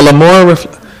 Inshallah,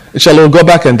 inshallah, we'll go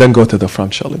back and then go to the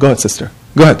front, inshallah. Go ahead, sister.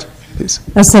 Go ahead, please.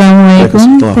 Assalamu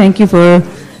alaikum. Thank you for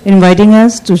inviting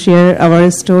us to share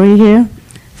our story here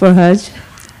for Hajj.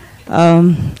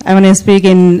 I want to speak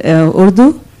in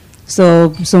Urdu,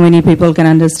 so many people can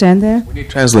understand there. We need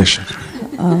translation.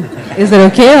 Is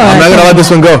that okay? I'm not going to let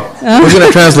this one go. Who's going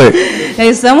to translate?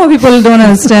 Hey, some people don't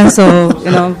understand, so,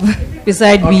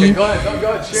 beside me. Go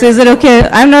ahead. So is it okay?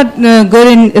 I'm not good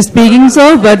in speaking,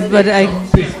 so, but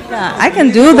I can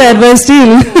do that, but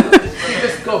still.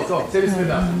 Just go. Say this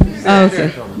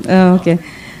Okay.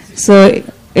 So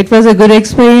it was a good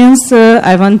experience.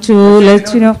 I want to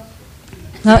let you know.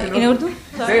 In Urdu?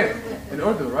 Say it. In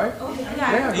Urdu, right?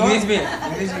 English में.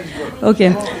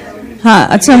 Okay. हाँ,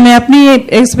 अच्छा, मैं अपनी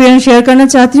experience share करना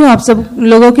चाहती हूँ आप सब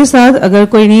लोगों के साथ. अगर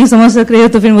कोई नहीं समझ सक रहे हो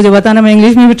तो फिर मुझे बताना, मैं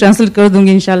इंग्लिश में भी ट्रांसलेट कर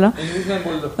दूंगी इंशाल्लाह.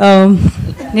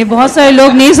 नहीं, बहुत सारे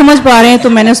लोग नहीं समझ पा रहे हैं, तो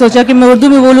मैंने सोचा कि मैं उर्दू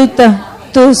में बोलूँ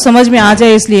तो समझ में आ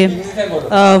जाए, इसलिए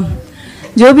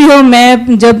जो भी हो.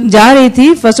 मैं जब जा रही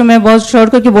थी, फर्स्ट मैं बहुत शॉर्ट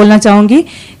करके बोलना चाहूँगी.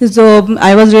 तो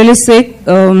आई वॉज रियली सिक,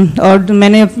 और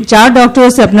मैंने 4 डॉक्टरों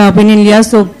से अपना ओपिनियन लिया.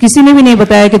 तो किसी ने भी नहीं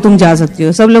बताया कि तुम जा सकती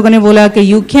हो. सब लोगों ने बोला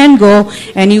कि you can go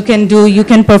and you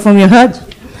can perform your hajj.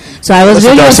 So I was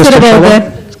really upset about that.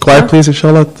 Quiet, please,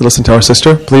 inshallah. Listen to our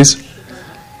sister, please.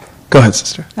 Go ahead,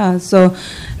 sister.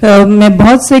 मैं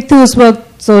बहुत सिक थी उस वक्त.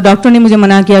 सो डॉक्टर ने मुझे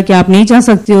मना किया कि आप नहीं जा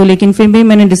सकती हो, लेकिन फिर भी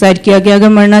मैंने डिसाइड किया कि अगर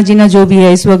मरना जीना जो भी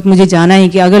है, इस वक्त मुझे जाना है.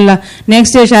 कि अगर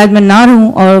नेक्स्ट डे शायद मैं ना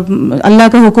रहूं, और अल्लाह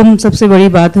का हुक्म सबसे बड़ी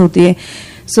बात होती है.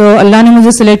 सो अल्लाह ने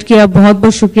मुझे सिलेक्ट किया. बहुत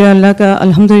बहुत शुक्रिया अल्लाह का,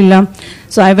 अल्हम्दुलिल्लाह.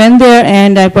 So I went there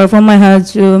and I perform my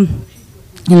hajj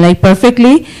like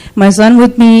perfectly. My son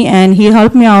with me and he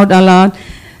help me out a lot.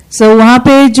 So वहाँ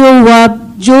पे जो हुआ,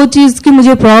 जो चीज़ की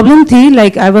मुझे प्रॉब्लम थी,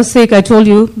 like I was sick, I told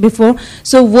you before.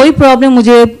 So वही problem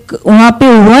मुझे वहाँ पे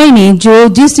हुआ ही नहीं,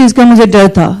 जिस चीज़ का मुझे डर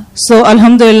था. सो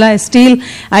अल्हम्दुलिल्लाह, still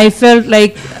I felt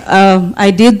like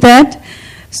I did that.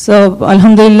 So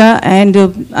अल्हम्दुलिल्लाह. And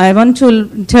I want to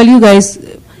tell you guys,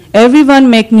 everyone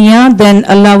make niyyah, then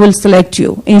Allah will select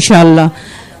you इंशाल्लाह.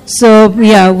 सो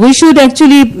या वी शुड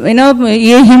एक्चुअली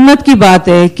ये हिम्मत की बात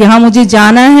है कि हाँ, मुझे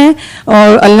जाना है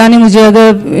और अल्लाह ने मुझे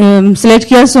अगर सिलेक्ट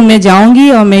किया तो मैं जाऊंगी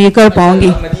और मैं ये कर पाऊंगी.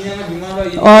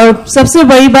 और सबसे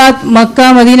बड़ी बात,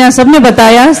 मक्का मदीना सबने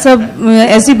बताया, सब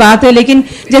ऐसी बात है, लेकिन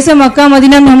जैसे मक्का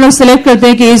मदीना में हम लोग सेलेक्ट करते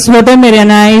हैं कि इस होटल में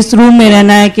रहना है, इस रूम में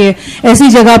रहना है, कि ऐसी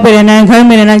जगह पे रहना है, घर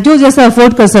में रहना है, जो जैसा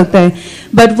अफोर्ड कर सकता है.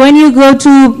 But when you go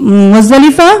to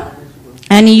Muzdalifah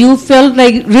and you felt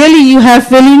like really you have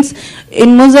feelings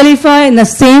in Muzdalifah, in the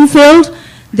same field.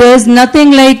 There's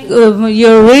nothing like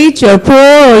you're rich or poor,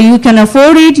 or you can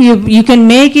afford it, you can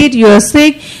make it, you're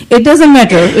sick, it doesn't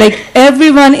matter. Like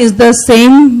everyone is the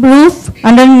same roof,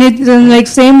 underneath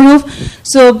like same roof.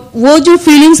 So वो जो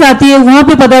feelings आती है, वहाँ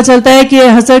पे पता चलता है कि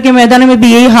हशर के मैदान में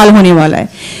भी यही हाल होने वाला है.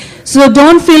 So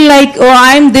don't feel like oh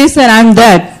I'm this and I'm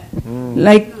that.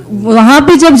 Like वहाँ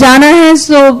पे जब जाना है,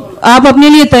 so आप अपने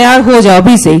लिए तैयार हो जाओ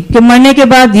अभी से कि मरने के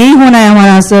बाद यही होना है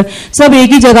हमारा असर. सब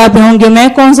एक ही जगह पे होंगे. मैं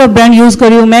कौन सा ब्रांड यूज कर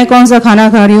रही हूँ, मैं कौन सा खाना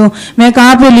खा रही हूँ, मैं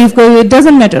कहाँ पे लीव कर रही हूँ, इट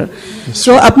डजंट मैटर.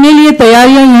 सो अपने लिए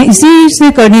तैयारियां इसी से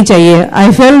करनी चाहिए.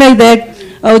 I feel like that.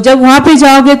 और जब वहाँ पे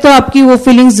जाओगे तो आपकी वो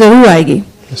फीलिंग्स जरूर आएगी.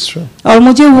 और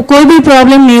मुझे कोई भी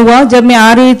प्रॉब्लम नहीं हुआ. जब मैं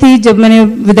आ रही थी, जब मैंने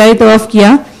विदाई तवाफ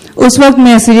किया, उस वक्त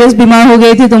मैं सीरियस बीमार हो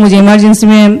गई थी, तो मुझे इमरजेंसी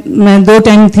में मैं 2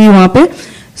 टाइम थी वहाँ पे.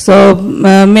 सो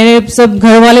मेरे सब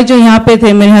घर वाले जो यहाँ पे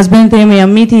थे, मेरे हस्बैंड थे, मेरी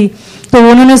अम्मी थी, तो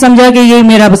उन्होंने समझा कि ये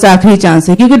मेरा बस आखिरी चांस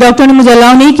है, क्योंकि डॉक्टर ने मुझे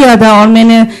अलाउ नहीं किया था और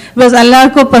मैंने बस अल्लाह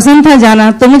को पसंद था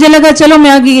जाना, तो मुझे लगा चलो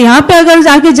मैं आगे यहाँ पे अगर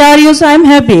आके जा रही हूँ so I am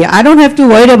happy, I don't have to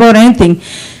worry about anything.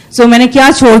 सो मैंने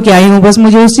क्या छोड़ के आई हूँ, बस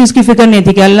मुझे उस चीज़ की फिक्र नहीं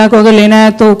थी कि अल्लाह को अगर लेना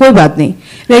है तो कोई बात नहीं.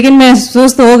 लेकिन मैं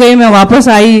सुस्त हो गई, मैं वापस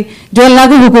आई, जो अल्लाह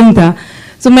का हुक्म था.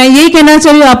 सो मैं यही कहना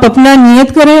चाह रही हूँ, आप अपना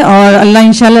नियत करें और अल्लाह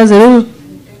इंशाल्लाह ज़रूर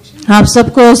आप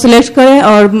सबको सिलेक्ट करें.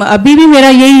 और अभी भी मेरा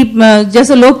यही,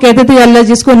 जैसे लोग कहते थे अल्लाह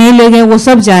जिसको नहीं ले गए वो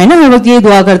सब जाए ना, हर वक्त यही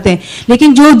दुआ करते हैं,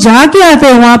 लेकिन जो जाके आते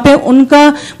हैं वहां पे उनका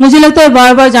मुझे लगता है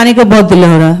बार बार जाने का बहुत दिल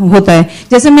होता है.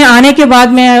 जैसे मैं आने के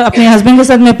बाद मैं अपने हस्बैंड के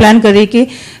साथ मैं प्लान कर रही कि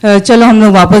चलो हम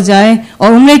लोग वापस जाए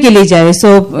और उम्रे के लिए जाए. So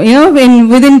you know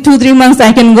with in 2-3 months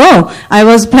I can go. I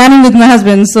was planning with my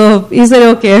husband, so he said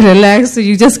okay relax,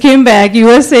 you just came back, you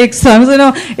were sick, so you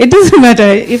know it doesn't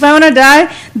matter, if I want to die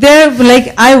there,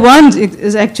 like I want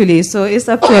actually. So it's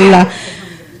up to Allah.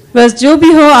 बस जो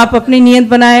भी हो आप अपनी नियत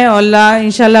बनाएं और अल्लाह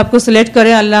इंशाल्लाह आपको सिलेक्ट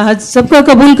करे, अल्लाह हज सबका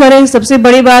कबूल करे. सबसे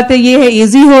बड़ी बात है ये है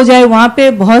इजी हो जाए. वहाँ पे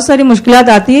बहुत सारी मुश्किलात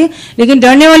आती है लेकिन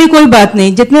डरने वाली कोई बात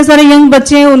नहीं. जितने सारे यंग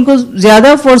बच्चे हैं उनको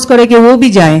ज्यादा फोर्स करे कि वो भी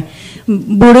जाएं.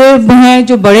 बूढ़े हैं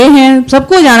जो बड़े हैं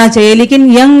सबको जाना चाहिए,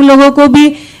 लेकिन यंग लोगों को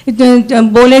भी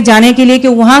बोले जाने के लिए कि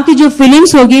वहाँ की जो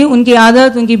फीलिंग्स होगी, उनकी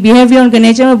आदत, उनकी बिहेवियर, उनके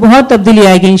नेचर में बहुत तब्दीली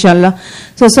आएगी इंशाल्लाह.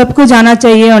 तो सबको जाना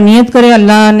चाहिए और नियत करें.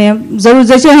 अल्लाह ने जरूर,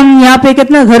 जैसे हम यहाँ पे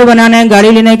कितना घर बनाना है,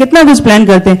 गाड़ी लेना है, कितना कुछ प्लान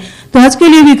करते हैं, तो हज के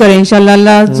लिए भी करें इंशाल्लाह.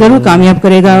 अल्लाह जरूर कामयाब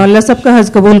करेगा. अल्लाह सबका हज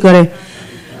कबूल करे.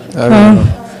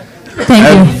 Thank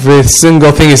you. Every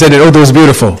single thing he said, oh, that was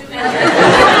beautiful.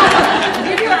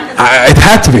 It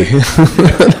had to be.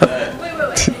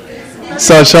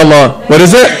 So, inshallah, what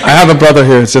is it? I have a brother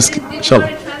here. It's just, inshallah.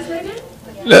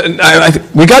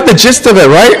 We got the gist of it,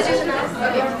 right?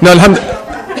 No, alhamdulillah.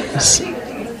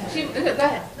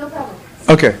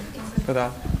 Okay.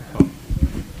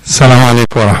 Assalamu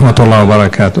alaikum wa rahmatullahi wa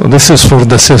barakatuh. This is for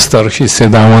the sister. She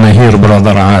said, I want to hear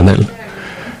Brother Adil.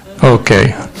 Okay.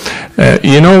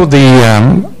 You know,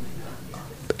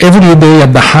 every day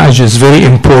at the Hajj is very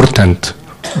important.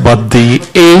 But the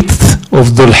 8th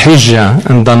of Dhul Hijjah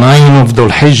and the 9th of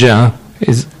Dhul Hijjah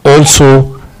is also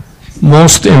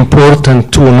most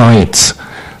important 2 nights.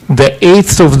 The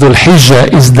 8th of Dhul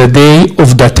Hijjah is the day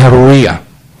of the Tarwiyah,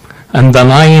 and the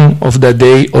 9th of the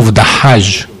day of the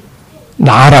Hajj,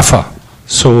 the Arafah.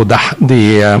 So the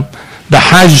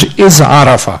Hajj is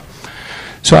Arafah.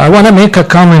 So I want to make a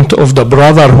comment of the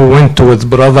brother who went with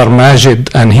Brother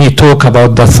Majid and he talked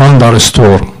about the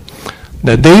thunderstorm.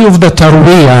 The day of the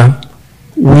Tarwiyah,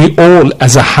 we all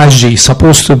as a Hajji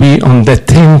supposed to be on the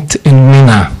tent in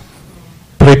Mina,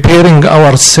 preparing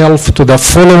ourselves to the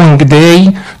following day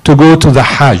to go to the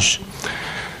Hajj.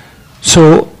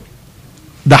 So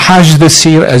the Hajj this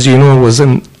year, as you know, was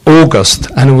in August,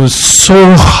 and it was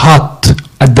so hot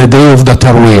at the day of the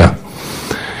Tarwiyah.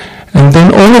 And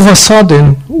then all of a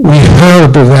sudden, we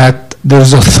heard that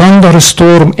there's a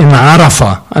thunderstorm in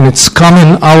Arafah, and it's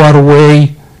coming our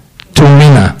way to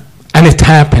Mina. And it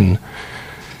happened.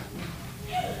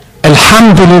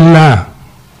 Alhamdulillah,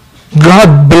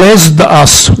 God blessed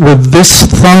us with this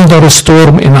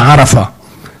thunderstorm in Arafah.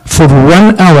 For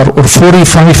 1 hour or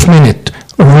 45 minutes,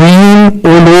 rain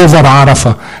all over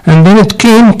Arafah. And then it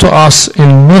came to us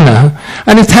in Mina,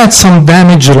 and it had some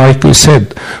damage, like we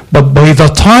said. But by the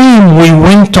time we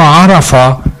went to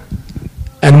Arafah,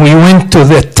 and we went to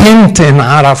the tent in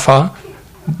Arafah,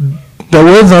 the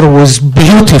weather was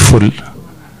beautiful.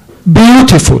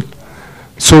 Beautiful.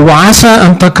 So, وَعَسَىٰ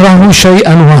أَن تَكْرَهُوا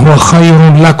شَيْئًا وَهُوَ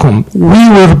خَيْرٌ لَكُمْ. We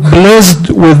were blessed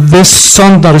with this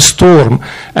thunderstorm,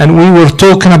 and we were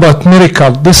talking about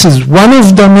miracle. This is one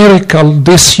of the miracles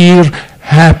this year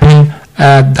happened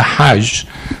at the Hajj.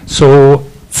 So,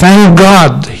 thank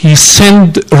God He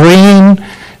sent rain,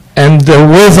 and the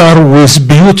weather was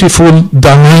beautiful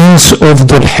the 9th of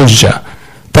Dhul Hijjah.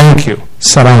 Thank you.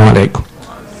 Assalamu alaikum.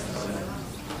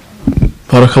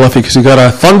 Barakallah feek. So you got a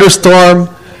thunderstorm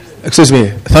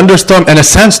and a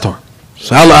sandstorm.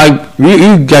 So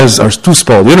you guys are too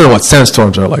spoiled. You don't know what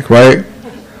sandstorms are like, right?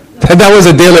 That was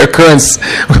a daily occurrence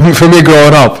for me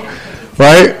growing up,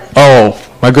 right? Oh,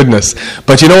 my goodness.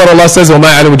 But you know what Allah says?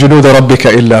 وَمَا يَعْلَمُ جُنُودَ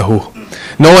رَبِّكَ إِلَّا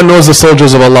هُ. No one knows the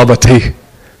soldiers of Allah but He.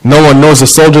 No one knows the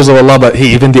soldiers of Allah but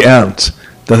He, even the ant,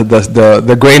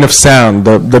 the grain of sand,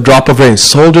 the drop of rain.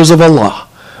 Soldiers of Allah,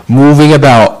 moving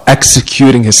about,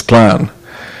 executing His plan.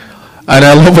 And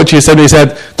I love what you said. He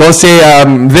said, don't say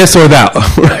this or that,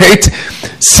 right?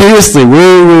 Seriously,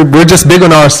 we're just big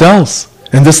on ourselves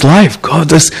in this life. God,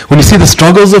 when you see the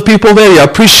struggles of people there, you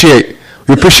appreciate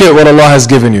what Allah has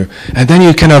given you. And then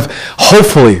you kind of,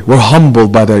 hopefully, we're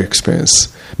humbled by their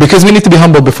experience. Because we need to be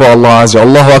humble before Allah Azza.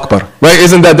 Allahu Akbar. Right?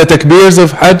 Isn't that the takbirs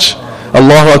of Hajj?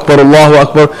 Allahu Akbar, Allahu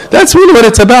Akbar. That's really what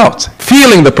it's about.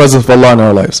 Feeling the presence of Allah in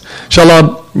our lives.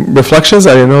 Inshallah, reflections.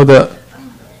 I know that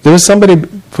there was somebody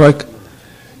like. When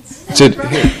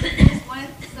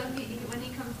he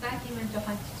comes back, he went to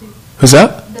Hajj too. Who's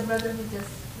that? The brother who just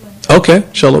went. Okay,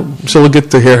 inshallah. So we'll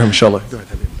get to hear him, inshallah. Go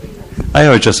ahead. I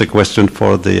have just a question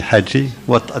for the Hajji.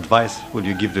 What advice would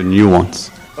you give the new ones?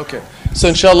 Okay. So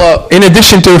inshallah, in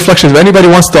addition to reflections, if anybody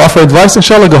wants to offer advice,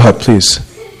 inshallah, go ahead, please.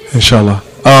 Inshallah.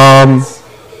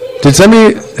 Did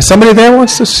somebody there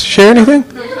wants to share anything?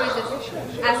 No, she was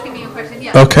just asking me a question.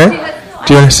 Yeah. Okay.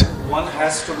 Do you want to? One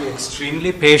has to be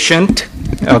extremely patient,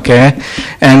 okay?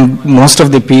 And most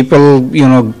of the people,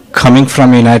 coming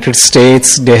from United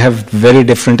States, they have very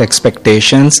different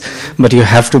expectations, but you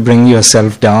have to bring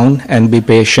yourself down and be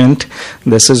patient.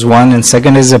 This is one. And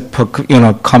second is a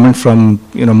comment from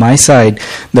my side,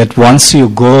 that once you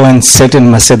go and sit in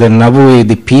Masjid al-Nabawi,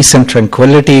 the peace and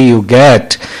tranquility you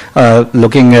get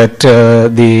looking at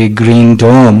the green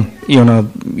dome,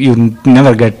 you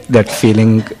never get that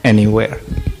feeling anywhere.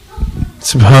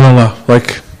 Subhanallah,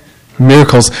 like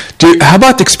miracles. How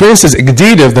about the experiences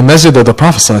indeed of the Masjid of the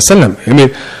Prophet ﷺ? I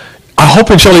mean, I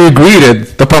hope inshallah you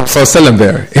greeted the Prophet ﷺ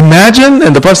there. Imagine,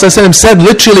 and the Prophet ﷺ said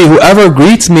literally, whoever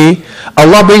greets me,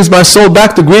 Allah brings my soul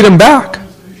back to greet him back.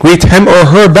 Greet him or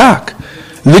her back.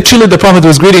 Literally the Prophet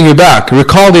was greeting you back.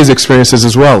 Recall these experiences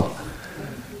as well.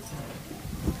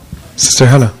 Sister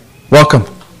Hannah, welcome.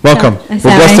 Welcome. We're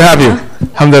blessed to have you.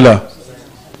 Alhamdulillah.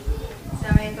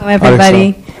 Assalamualaikum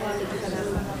everybody.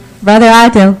 Brother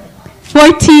Adil.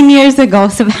 14 years ago,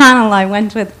 subhanAllah, I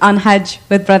went on Hajj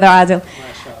with Brother Adil.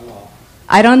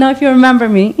 I don't know if you remember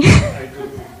me.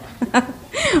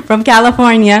 From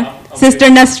California. Sister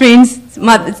Nasreen's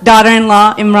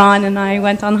daughter-in-law, Imran, and I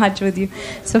went on Hajj with you.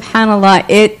 SubhanAllah,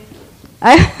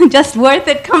 just worth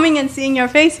it coming and seeing your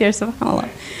face here, SubhanAllah.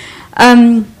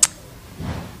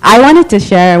 I wanted to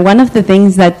share one of the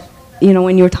things that,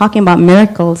 when you were talking about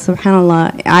miracles,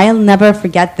 SubhanAllah, I'll never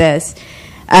forget this.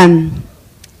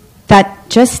 That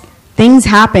just things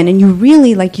happen and you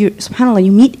really, SubhanAllah,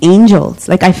 you meet angels.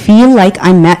 I feel like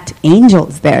I met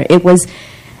angels there. I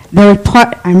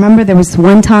remember there was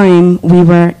one time we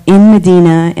were in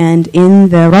Medina and in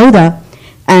the Rauda,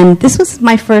 and this was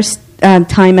my first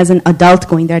time as an adult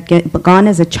going there. I'd gone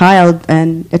as a child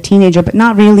and a teenager, but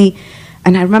not really.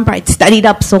 And I remember I'd studied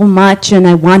up so much and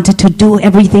I wanted to do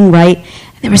everything right.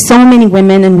 There were so many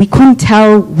women and we couldn't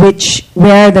tell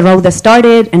where the Rauda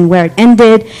started and where it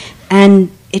ended. And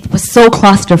it was so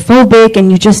claustrophobic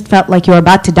and you just felt like you were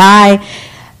about to die.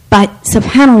 But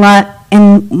subhanAllah,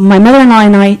 and my mother-in-law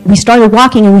and I, we started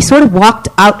walking and we sort of walked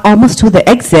out almost to the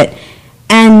exit.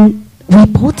 And we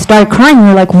both started crying. We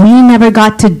were like, we never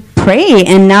got to pray.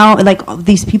 And now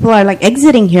these people are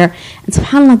exiting here. And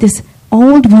subhanAllah, this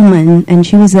old woman, and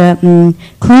she was a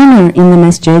cleaner in the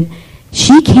masjid,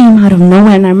 she came out of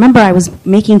nowhere. And I remember I was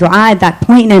making dua at that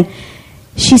point and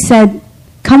she said,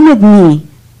 come with me.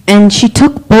 And she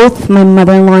took both my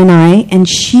mother-in-law and I, and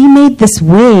she made this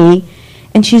way,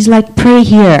 and she's like, pray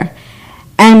here.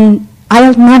 And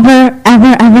I'll never,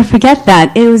 ever, ever forget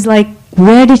that. It was like,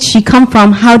 where did she come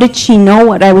from? How did she know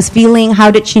what I was feeling?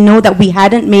 How did she know that we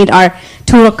hadn't made our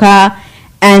turqa?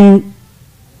 And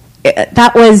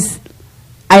that's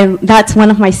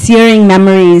one of my searing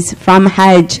memories from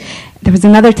Hajj. There was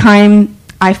another time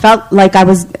I felt like I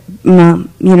was,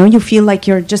 you feel like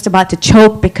you're just about to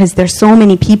choke because there's so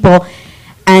many people,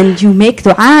 and you make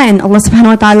dua, and Allah subhanahu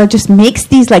wa ta'ala just makes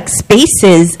these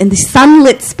spaces, and the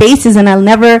sunlit spaces, and I'll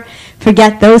never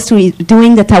forget those two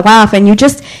doing the tawaf, and you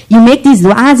make these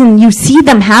du'as and you see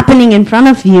them happening in front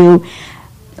of you.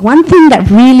 One thing that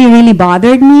really, really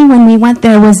bothered me when we went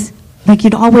there was,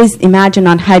 you'd always imagine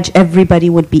on Hajj everybody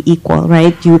would be equal,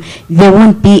 right? There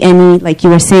won't be any, you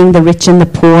were saying, the rich and the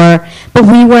poor. But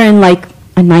we were in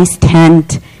a nice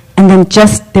tent, and then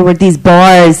there were these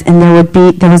bars, and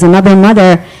there was another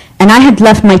mother, and I had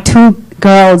left my two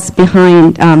girls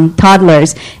behind,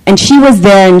 toddlers, and she was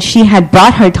there, and she had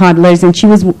brought her toddlers, and she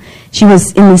was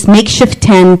in this makeshift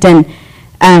tent, and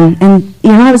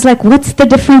I was like, what's the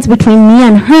difference between me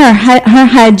and her? Her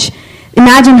Hajj.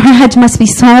 Imagine her Hajj must be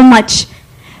so much,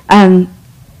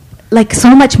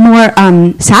 so much more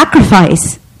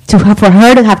sacrifice for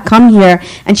her to have come here,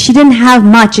 and she didn't have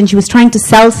much, and she was trying to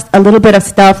sell a little bit of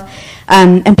stuff,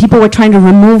 and people were trying to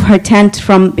remove her tent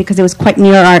because it was quite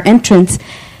near our entrance.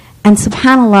 And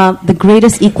subhanAllah, the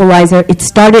greatest equalizer, it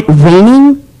started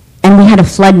raining, and we had a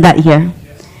flood that year.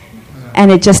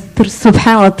 And it just,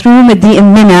 through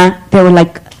Medina, there were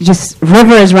just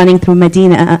rivers running through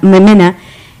Medina,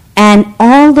 And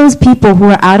all those people who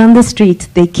were out on the streets,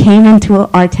 they came into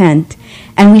our tent.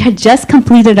 And we had just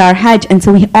completed our Hajj, and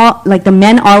so we all, like the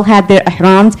men all had their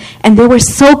ihrams, and they were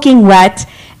soaking wet,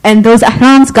 and those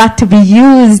ihrams got to be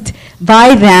used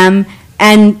by them,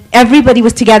 and everybody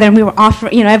was together, and we were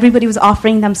offering, everybody was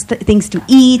offering them things to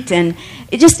eat, and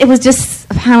it was just,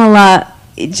 subhanAllah,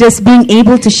 just being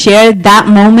able to share that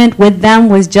moment with them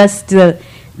was just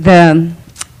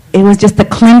it was just the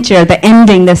clincher, the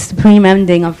ending, the supreme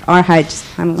ending of our Hajj,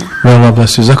 subhanAllah. May Allah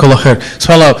bless you. Jazakallah khair.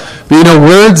 SubhanAllah,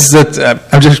 words that,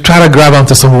 I'm just trying to grab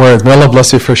onto some words. May Allah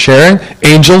bless you for sharing.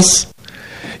 Angels.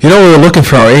 We were looking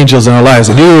for our angels in our lives,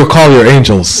 and you recall your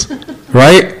angels,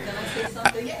 right?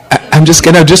 I'm just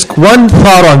going to, just one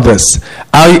thought on this.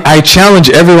 I challenge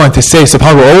everyone to say,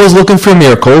 subhanAllah, we're always looking for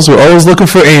miracles, we're always looking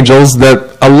for angels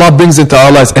that Allah brings into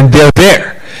our lives, and they're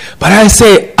there. But I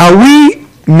say, are we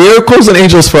miracles and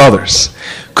angels for others?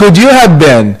 Could you have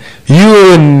been,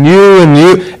 you and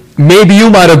you, maybe you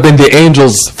might have been the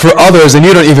angels for others and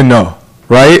you don't even know,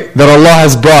 right? That Allah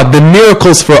has brought the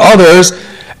miracles for others,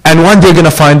 and one day you're going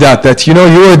to find out that, you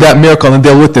were that miracle and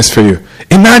they'll witness for you.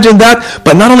 Imagine that,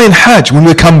 but not only in Hajj, when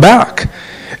we come back.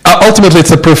 Ultimately,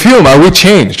 it's a perfume. Are we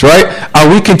changed, right? Are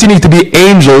we continuing to be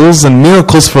angels and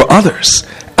miracles for others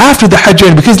after the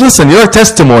Hajj? Because listen, you're a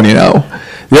testimony now.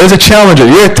 There's a challenger.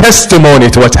 You're a testimony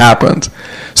to what happened.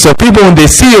 So people, when they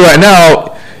see you right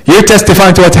now, you're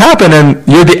testifying to what happened, and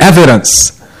you're the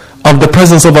evidence of the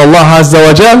presence of Allah Azza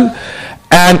wa Jal.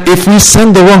 And if we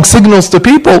send the wrong signals to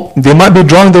people, they might be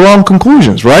drawing the wrong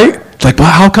conclusions, right? Like,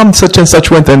 well, how come such and such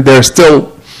went and they're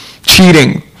still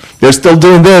cheating? They're still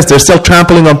doing this. They're still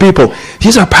trampling on people.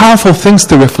 These are powerful things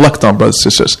to reflect on, brothers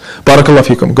and sisters. Barakallah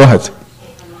feekum. Go ahead.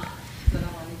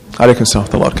 Alaykum salam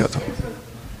wa rahmatullah.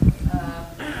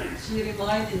 She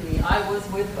reminded me, I was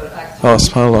with her actually. Oh,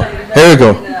 subhanAllah. Here we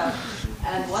go.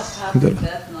 And what happened at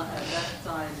that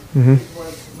time, it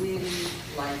was really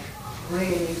like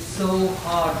raining so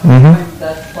hard when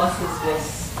that buses was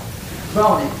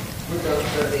drowning with the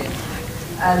rain.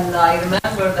 And I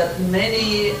remember that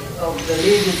many of the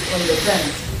ladies on the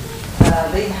tent,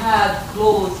 they had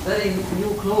clothes, very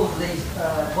new clothes they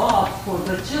bought for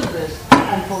their children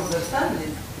and for their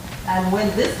families. And when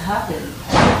this happened,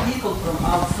 people from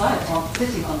outside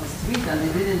sitting on the street and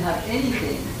they didn't have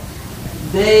anything,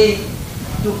 they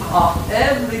took off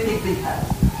everything they had,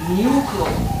 new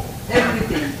clothes,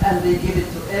 everything, and they gave it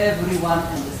to everyone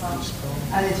in the sun.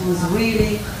 And it was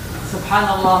really,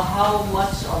 subhanAllah, how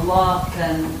much Allah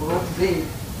can bring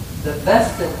the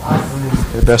best of us.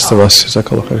 The best of us.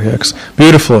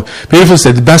 Beautiful. Beautiful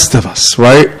said, the best of us,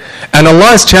 right? And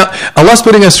Allah's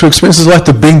putting us through experiences like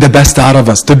to bring the best out of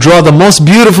us, to draw the most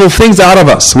beautiful things out of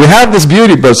us. We have this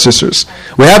beauty, brothers and sisters.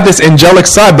 We have this angelic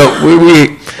side, but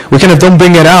we kind of don't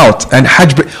bring it out. And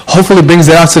Hajj hopefully brings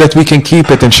it out so that we can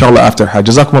keep it, inshallah, after Hajj.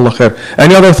 Jazakumullah khair.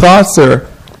 Any other thoughts? Or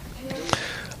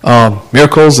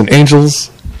miracles and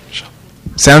angels?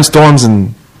 Sandstorms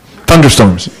and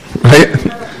thunderstorms, right?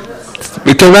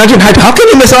 We can imagine, how can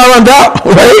you miss out on that,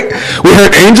 right? We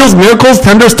heard angels, miracles,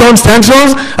 thunderstorms,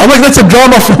 sandstorms. I'm like, that's a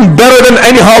drama from better than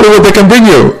any Hollywood they can bring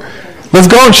you. Let's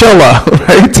go, inshallah,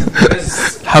 right?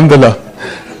 Alhamdulillah.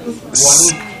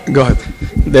 Go ahead.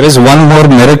 There is one more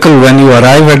miracle. When you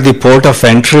arrive at the port of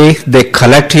entry, they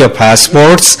collect your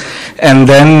passports, and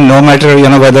then no matter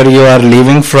whether you are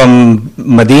leaving from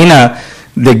Medina,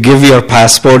 they give your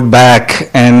passport back,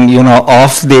 and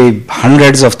of the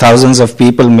hundreds of thousands of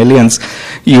people, millions,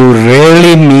 you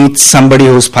rarely meet somebody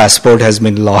whose passport has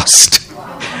been lost.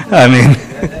 I mean,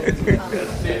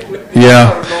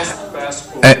 yeah.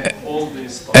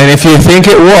 And if you think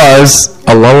it was,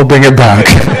 Allah will bring it back.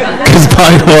 Because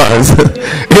mine was.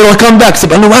 It'll come back. So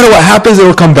no matter what happens, it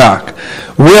will come back.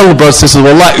 Will, brothers and sisters,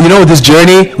 this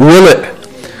journey, will it?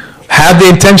 Have the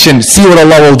intention, see what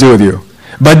Allah will do with you.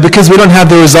 But because we don't have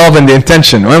the resolve and the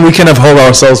intention, we can hold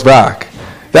ourselves back.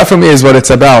 That for me is what it's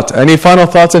about. Any final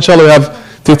thoughts? Inshallah, we have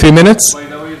 2-3 minutes. By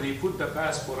the way, they put the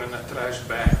passport in a trash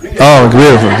bag. Oh,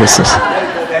 beautiful.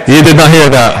 You did not hear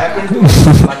that.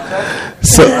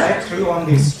 So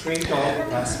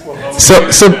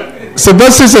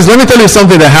brothers and sisters, let me tell you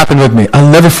something that happened with me. I'll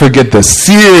never forget this.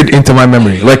 Seared into my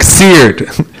memory. Like seared.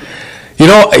 The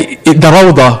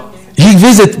Rawdah. You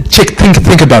visit,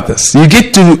 think about this. You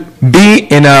get to be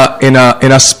in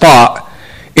a spot,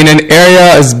 in an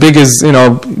area as big as,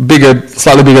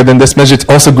 slightly bigger than this masjid,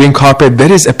 also green carpet.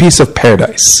 That is a piece of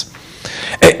paradise.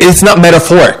 It's not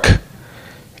metaphoric.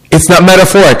 It's not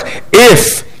metaphoric.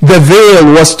 If the veil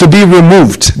was to be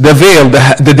removed, the veil,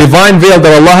 the divine veil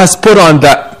that Allah has put on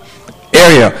that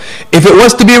area, if it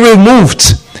was to be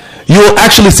removed, you will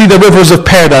actually see the rivers of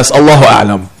paradise, Allahu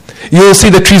A'lam. you will see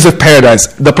the trees of paradise.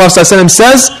 The Prophet ﷺ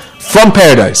says, from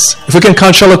paradise. If we can,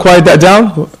 inshallah, quiet that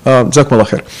down. Jazakumullah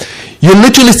khair. You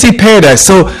literally see paradise.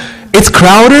 So it's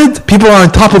crowded. People are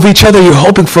on top of each other. You're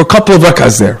hoping for a couple of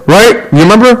rak'ahs there, right? You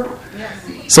remember?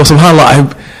 Yes. So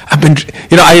subhanAllah, I've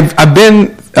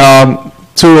been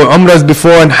to Umrahs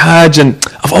before and Hajj, and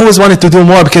I've always wanted to do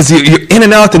more because you're in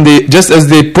and out, and just as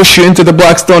they push you into the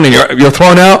black stone and you're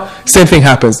thrown out, same thing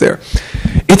happens there.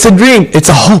 It's a dream. It's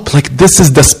a hope. Like, this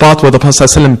is the spot where the Prophet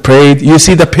ﷺ prayed. You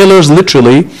see the pillars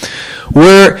literally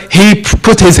where he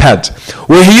put his head,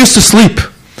 where he used to sleep.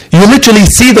 You literally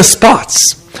see the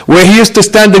spots where he used to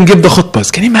stand and give the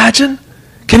khutbahs. Can you imagine?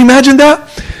 Can you imagine that?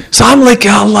 So I'm like,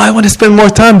 ya Allah, I want to spend more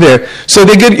time there. So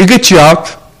they get you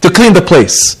out to clean the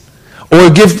place, or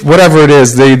give whatever it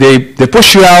is. They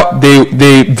push you out,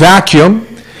 they vacuum,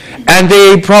 and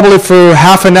they probably for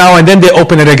half an hour, and then they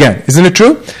open it again. Isn't it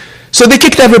true? So they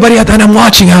kicked everybody out, and I'm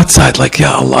watching outside, like,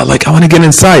 ya Allah, like, I want to get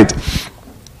inside.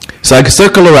 So I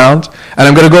circle around, and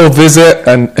I'm going to go visit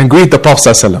and greet the Prophet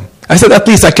ﷺ. I said, at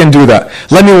least I can do that.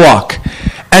 Let me walk.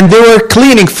 And they were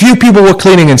cleaning, few people were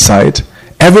cleaning inside.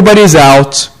 Everybody's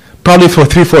out, probably for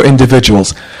 3-4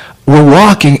 individuals. We're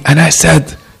walking, and I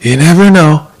said, you never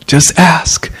know, just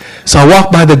ask. So I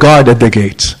walked by the guard at the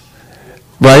gate,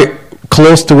 right,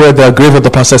 close to where the grave of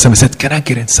the Prophet ﷺ. I said, can I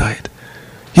get inside?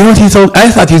 You know what he told?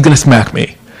 I thought he was going to smack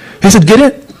me. He said, get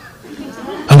it.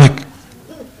 I'm like,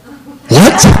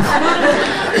 what?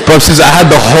 Prophet says, I had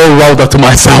the whole Rawdah to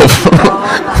myself.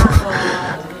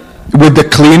 With the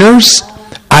cleaners,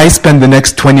 I spent the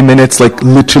next 20 minutes like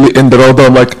literally in the Rawdah.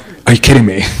 I'm like, are you kidding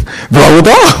me? The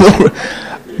Rawdah?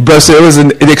 But so it was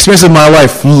an experience of my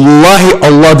life. Wallahi,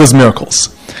 Allah does miracles.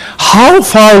 How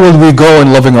far will we go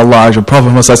in loving Allah? Prophet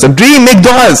Muhammad dream, make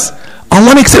du'as.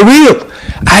 Allah makes it real.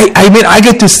 I mean, I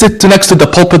get to sit next to the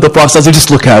pulpit of the Prophet and just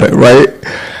look at it, right?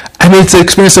 I mean, it's an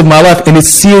experience of my life, and it's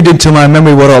seared into my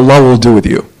memory what Allah will do with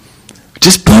you.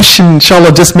 Just push,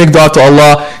 inshallah, just make dua to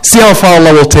Allah. See how far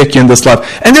Allah will take you in this life.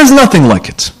 And there's nothing like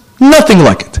it. Nothing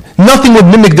like it. Nothing would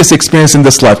mimic this experience in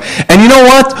this life. And you know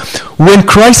what? When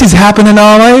crises happen in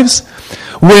our lives,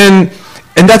 and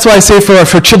that's why I say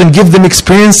for children, give them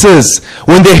experiences.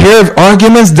 When they hear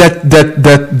arguments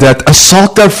that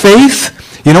assault their faith,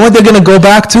 you know what they're going to go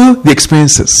back to? The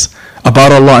experiences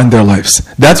about Allah in their lives.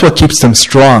 That's what keeps them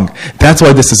strong. That's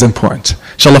why this is important.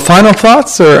 Inshallah, final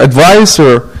thoughts or advice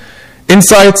or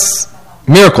insights,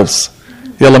 miracles.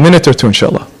 Yalla, minute or two,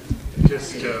 inshallah.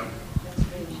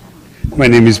 My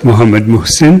name is Muhammad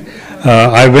Muhsin.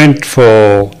 I went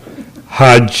for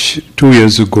Hajj 2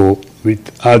 years ago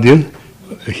with Adil.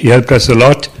 He helped us a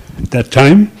lot that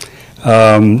time.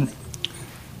 2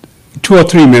 or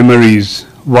 3 memories.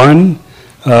 One,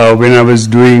 when I was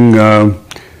doing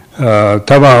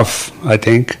tawaf, I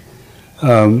think.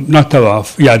 Not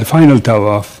tawaf, the final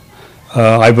tawaf.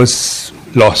 I was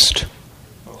lost.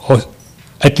 Or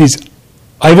at least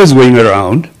I was going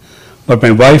around, but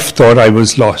my wife thought I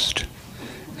was lost.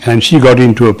 And she got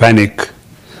into a panic,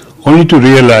 only to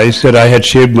realize that I had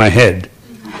shaved my head.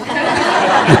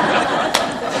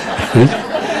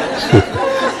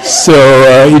 So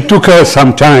it took her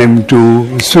some time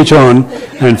to switch on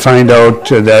and find out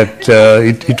that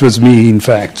it was me, in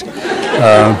fact.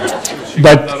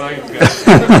 But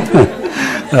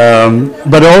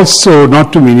also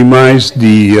not to minimize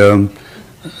the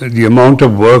amount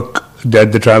of work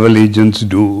that the travel agents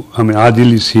do. I mean,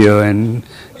 Adil is here and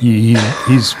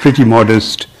he's pretty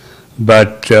modest.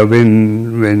 But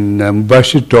when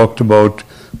Bashir talked about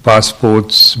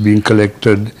passports being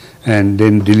collected and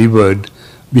then delivered,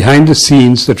 behind the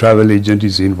scenes, the travel agent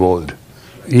is involved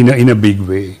in a big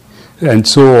way, and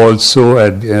so also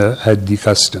at the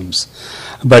customs.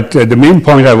 But the main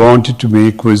point I wanted to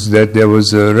make was that there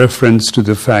was a reference to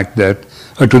the fact that,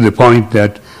 to the point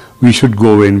that we should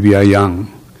go when we are young.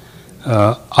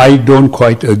 I don't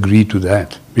quite agree to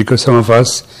that, because some of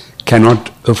us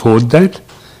cannot afford that.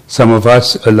 Some of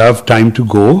us allow time to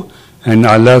go, and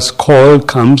Allah's call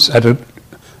comes at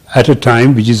a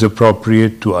time which is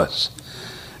appropriate to us.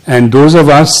 And those of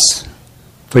us,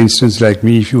 for instance, like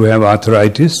me, if you have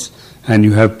arthritis and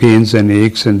you have pains and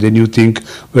aches, and then you think,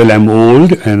 well, I'm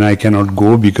old and I cannot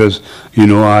go because,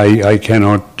 I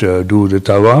cannot do the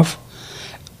tawaf.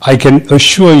 I can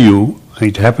assure you,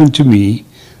 it happened to me,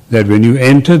 that when you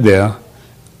enter there,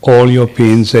 all your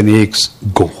pains and aches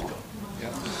go.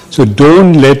 So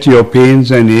don't let your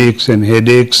pains and aches and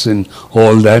headaches and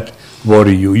all that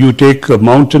worry you. You take a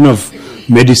mountain of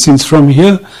medicines from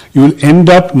here, you'll end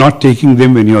up not taking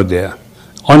them when you're there.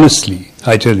 Honestly,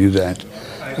 I tell you that.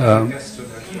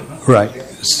 Right.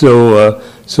 So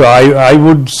I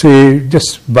would say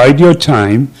just bide your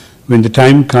time, when the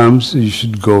time comes, you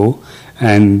should go.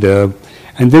 And then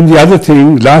the other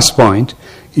thing, last point,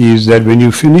 is that when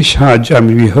you finish Hajj, I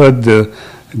mean, we heard the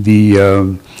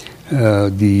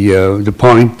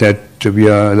point that we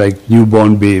are like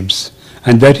newborn babes,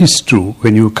 and that is true.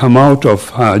 When you come out of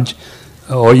Hajj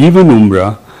or even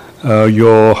Umrah,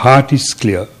 your heart is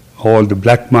clear. All the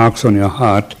black marks on your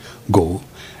heart go,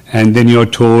 and then you're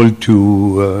told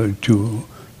to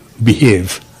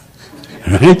behave,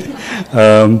 right?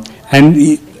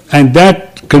 And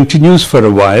that continues for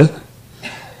a while.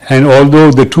 And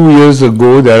although the 2 years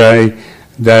ago that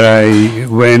I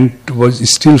went was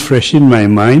still fresh in my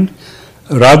mind,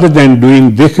 rather than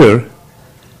doing dhikr,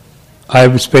 I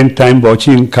would spend time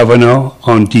watching Kavana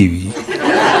on TV.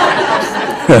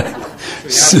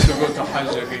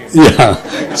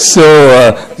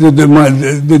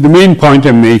 The main point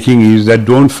I'm making is that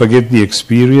don't forget the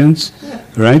experience,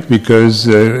 right? Because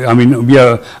I mean, we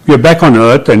are back on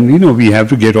earth, and we have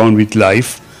to get on with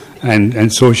life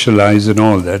and socialize and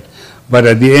all that. But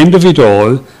at the end of it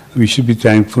all, we should be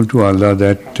thankful to Allah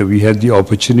that we had the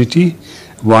opportunity,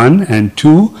 one, and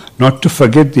two, not to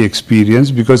forget the experience,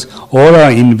 because all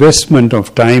our investment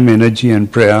of time, energy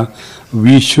and prayer,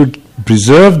 we should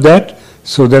preserve that,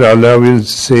 so that Allah will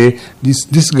say,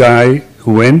 this guy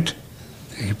went,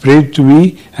 he prayed to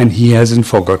me, and he hasn't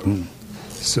forgotten.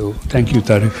 So, thank you,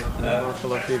 Tarif.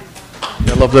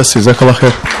 Allah bless you. Jazakallah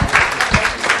khair.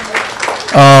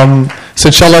 So,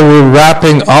 inshallah, we're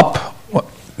wrapping up.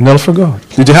 Nilfer, go.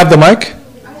 Did you have the mic?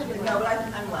 No, but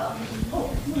I'm well.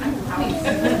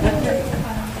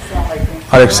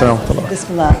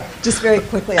 Bismillah. Just very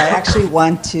quickly, I actually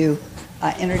want to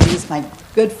introduce my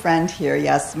good friend here,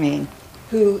 Yasmin,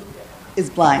 who is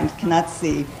blind, cannot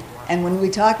see. And when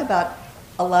we talk about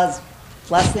Allah's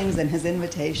blessings and His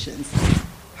invitations,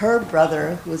 her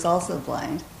brother, who is also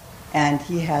blind, and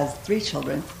he has 3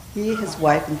 children, he, his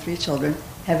wife, and 3 children,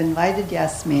 have invited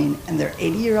Yasmin and their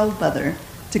 80-year-old mother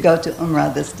to go to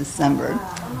Umrah this December.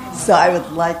 So I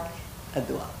would like a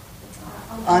dua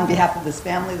on behalf of this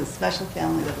family, the special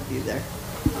family that will be there.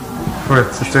 For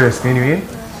Sister Yasmin, you mean?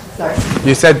 Sorry?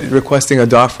 You said requesting a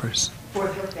dua first. For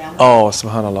her family. Oh,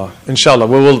 subhanallah. Inshallah,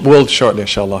 we'll shortly,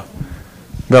 inshallah.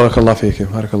 Barakallah feekum,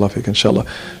 barakallah feekum, inshallah.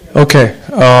 Okay.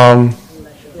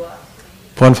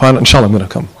 One final, inshallah, I'm going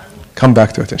to come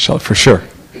back to it, inshallah, for sure.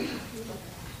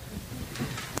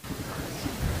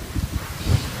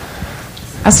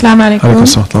 Assalamu alaikum.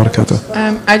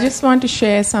 Alaikum. I just want to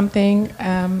share something.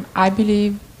 I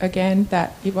believe, again,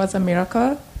 that it was a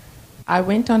miracle. I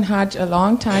went on Hajj a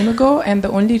long time ago, and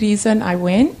the only reason I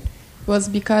went was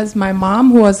because my mom,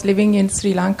 who was living in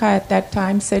Sri Lanka at that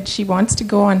time, said she wants to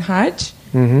go on Hajj,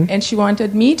 and she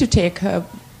wanted me to take her,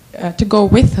 to go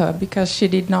with her, because she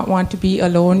did not want to be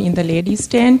alone in the ladies'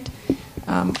 tent.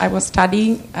 I was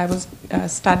studying as a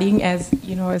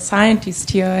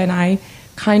scientist here, and I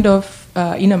kind of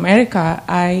in America,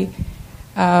 I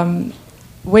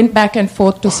went back and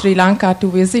forth to Sri Lanka to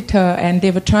visit her, and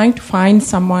they were trying to find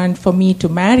someone for me to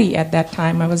marry at that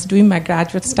time. I was doing my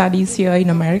graduate studies here in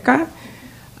America.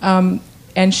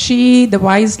 And she, the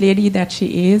wise lady that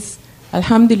she is,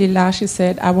 alhamdulillah, she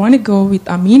said, I want to go with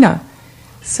Amina.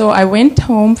 So I went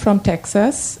home from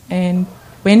Texas and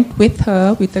went with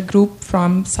her with a group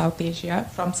from South Asia,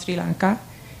 from Sri Lanka.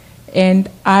 And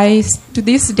to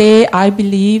this day, I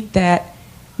believe that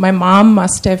my mom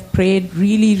must have prayed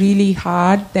really, really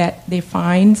hard that they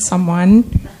find someone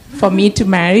for me to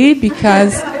marry,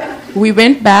 because we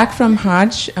went back from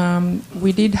Hajj.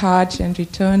 We did Hajj and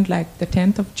returned like the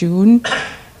 10th of June,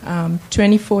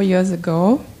 24 years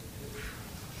ago.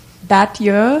 That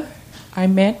year, I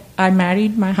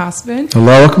married my husband.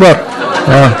 Allahu Akbar.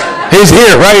 He's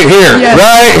here, right here, yes.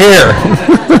 Right here.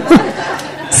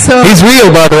 So he's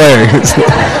real, by the way.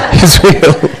 He's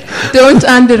real. Don't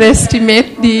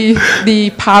underestimate the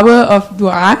power of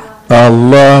dua.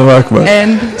 Allahu Akbar.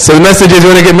 So the message is,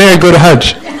 when you get married, go to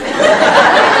Hajj.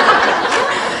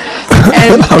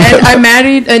 and I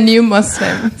married a new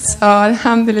Muslim. So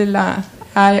alhamdulillah,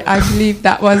 I believe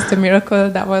that was the miracle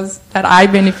that I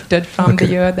benefited from the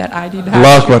year that I did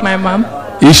Hajj with my mom.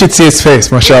 You should see his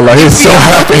face, mashallah. He's so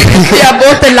happy. We are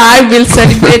both alive. We'll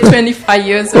celebrate 25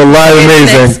 years of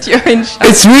next year, inshallah.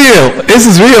 It's real. This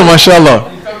is real, mashallah.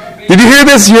 Did you hear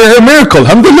this? You're a miracle.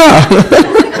 Alhamdulillah.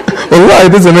 Wallah,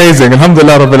 it is amazing.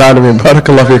 Alhamdulillah Rabbil Alameen.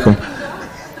 Barakallah feekum.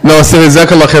 No, so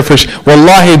Jazakallah khair fish.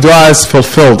 Wallahi, dua is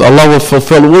fulfilled. Allah will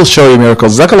fulfill, will show you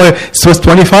miracles. Jazakallah. So it's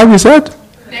 25, you said?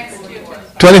 Next year.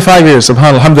 25 years.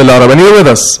 Subhanallah. Alhamdulillah Rabbil. And you're with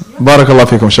us. Barakallah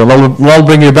feekum. Inshallah. We'll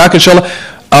bring you back, inshallah.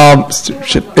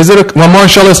 Is it one more,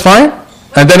 inshallah, is fine?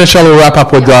 And then, inshallah, we'll wrap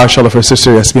up with dua, inshallah, for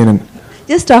Sister Yasmin.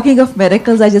 Just talking of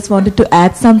miracles, I just wanted to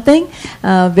add something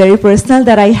very personal,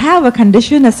 that I have a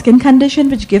condition, a skin condition,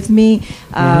 which gives me,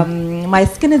 my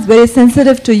skin is very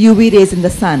sensitive to UV rays in the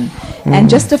sun. And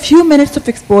just a few minutes of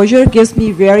exposure gives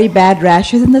me very bad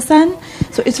rashes in the sun.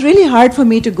 So it's really hard for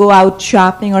me to go out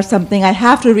shopping or something. I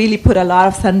have to really put a lot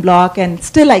of sunblock, and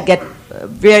still I get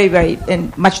very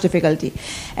in much difficulty.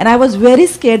 And I was very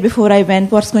scared before I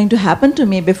went what's going to happen to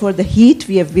me before the heat.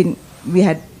 We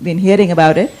had been hearing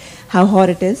about it, how hot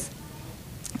it is.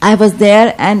 I was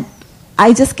there and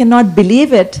I just cannot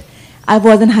believe it. I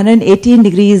was in 118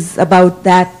 degrees about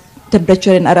that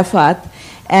temperature in Arafat,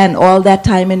 and all that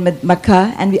time in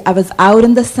Mecca, and I was out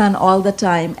in the sun all the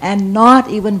time, and not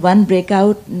even one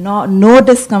breakout, no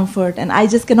discomfort, and I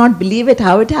just cannot believe it,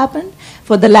 how it happened.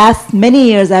 For the last many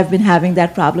years I've been having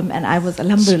that problem, and I was,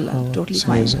 alhamdulillah, totally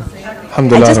fine.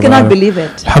 I just cannot believe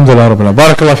it. Alhamdulillah Rabbil Alamin.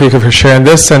 Barakallah feekum for sharing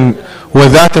this, and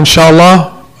with that,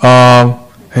 inshallah,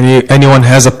 anyone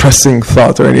has a pressing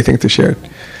thought or anything to share?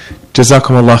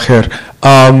 Jazakumullah khair.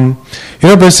 You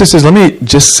know, brothers and sisters, let me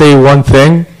just say one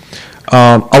thing.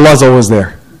 Allah is always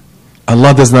there.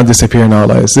 Allah does not disappear in our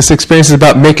lives. This experience is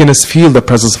about making us feel the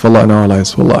presence of Allah in our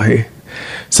lives, wallahi.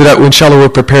 So that inshallah we're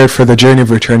prepared for the journey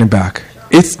of returning back.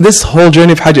 This whole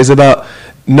journey of Hajj is about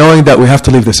knowing that we have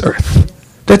to leave this earth.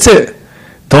 That's it.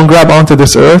 Don't grab onto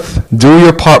this earth. Do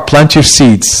your part, plant your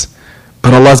seeds.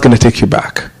 But Allah is going to take you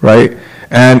back, right?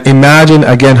 And imagine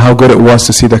again how good it was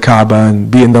to see the Kaaba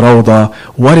and be in the Rawdah.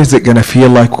 What is it going to feel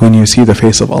like when you see the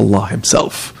face of Allah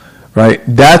Himself? Right?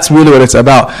 That's really what it's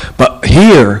about. But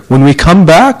here, when we come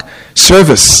back,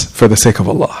 service for the sake of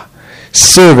Allah.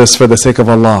 Service for the sake of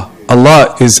Allah.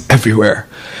 Allah is everywhere.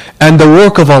 And the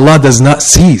work of Allah does not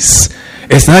cease.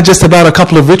 It's not just about a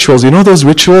couple of rituals. You know, those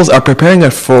rituals are preparing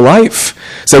us for life.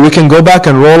 So we can go back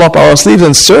and roll up our sleeves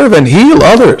and serve and heal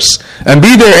others. And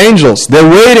be their angels. They're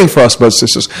waiting for us, brothers and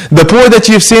sisters. The poor that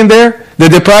you've seen there, the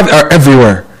deprived are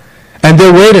everywhere. And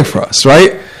they're waiting for us,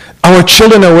 right? Our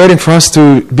children are waiting for us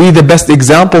to be the best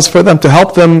examples for them, to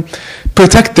help them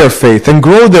protect their faith and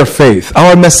grow their faith.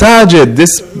 Our masajid,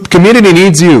 this community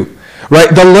needs you. Right?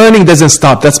 The learning doesn't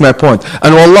stop. That's my point.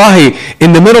 And wallahi,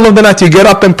 in the middle of the night, you get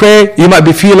up and pray, you might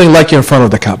be feeling like you're in front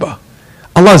of the Kaaba.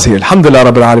 Allah's here. Alhamdulillah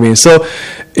Rabbil Alameen. So,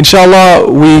 inshallah,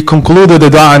 we concluded the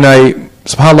dua, and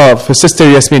subhanAllah, for Sister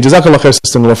Yasmin, Jazakallah khair,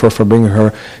 Sister Nilofar, for bringing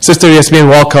her. Sister Yasmin,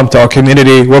 welcome to our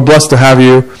community. We're blessed to have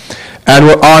you. And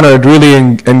we're honored, really,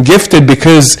 and gifted,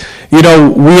 because, you know,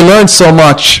 we learn so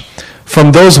much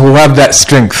from those who have that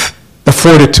strength, the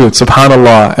fortitude,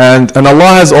 subhanAllah. And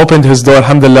Allah has opened His door,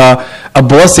 alhamdulillah, a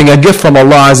blessing, a gift from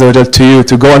Allah Azza wa Jal to you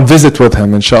to go and visit with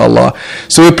Him, inshallah.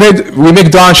 So we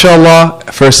make dua, inshallah,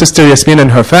 for Sister Yasmin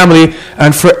and her family,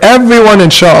 and for everyone,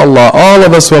 inshallah, all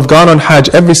of us who have gone on Hajj,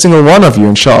 every single one of you,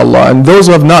 inshallah, and those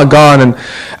who have not gone,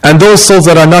 and those souls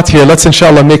that are not here, let's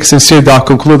inshallah make sincere dua,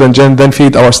 conclude, and then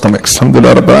feed our stomachs.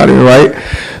 Alhamdulillah Rabbil Alamin, right?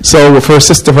 So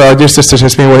for our dear Sister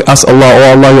Yasmin, we ask Allah,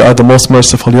 oh Allah, you are the most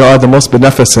merciful, you are the most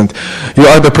beneficent, you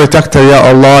are the protector, Ya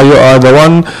Allah, you are the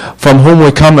one from whom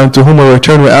we come and to whom we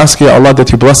return. We ask, Ya Allah,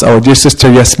 that you bless our dear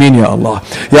Sister Yasmin, Ya Allah.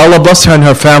 Ya Allah, bless her and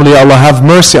her family, Ya Allah, have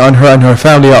mercy on her and her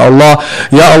family, Ya Allah.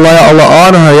 Ya Allah, Ya Allah,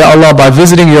 honor her, Ya Allah, by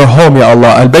visiting your home, Ya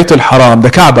Allah, Al-Bayt al-Haram, the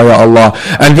Kaaba, Ya Allah,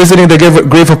 and visiting the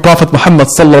grave of Prophet Muhammad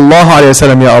sallallahu alayhi wa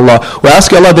sallam, Ya Allah. We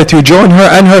ask, Ya Allah, that you join her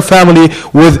and her family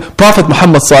with Prophet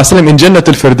Muhammad sallallahu alayhi wa sallam in Jannat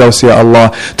al-Firdaus, Ya Allah,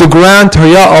 to grant her,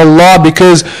 Ya Allah,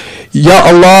 because Ya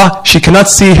Allah, she cannot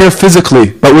see here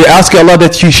physically, but we ask, Ya Allah,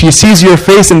 that she sees your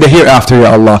face in the hereafter,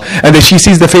 Ya Allah, and that she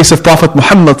sees the face of Prophet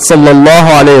Muhammad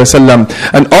sallallahu alayhi wa sallam,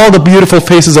 and all the beautiful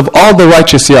faces of all the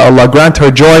righteous, Ya Allah. Grant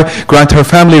her joy, grant her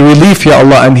family relief, Ya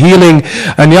Allah, and healing.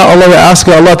 And Ya Allah, we ask,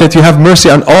 Ya Allah, that you have mercy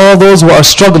on all those who are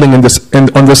struggling on this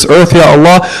earth, Ya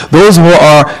Allah, those who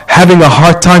are having a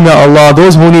hard time, Ya Allah,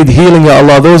 those who need healing, Ya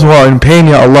Allah, those who are in pain,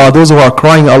 Ya Allah, those who are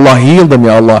crying, Ya Allah, heal them,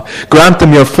 Ya Allah. Grant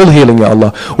them your full healing, Ya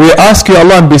Allah. We ask you,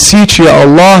 Allah, and beseech you,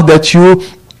 Allah, that you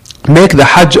make the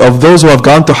Hajj of those who have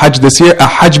gone to Hajj this year a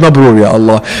Hajj Mabrur, Ya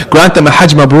Allah. Grant them a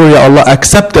Hajj Mabrur, Ya Allah.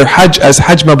 Accept their Hajj as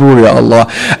Hajj Mabrur, Ya Allah.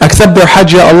 Accept their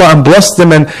Hajj, Ya Allah, and bless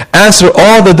them and answer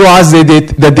all the du'as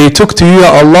that they took to you, Ya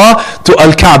Allah, to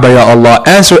Al-Kaaba, Ya Allah.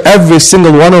 Answer every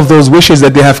single one of those wishes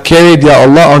that they have carried, Ya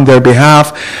Allah, on their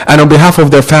behalf and on behalf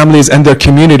of their families and their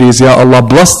communities, Ya Allah.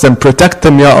 Bless them, protect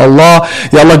them, Ya Allah.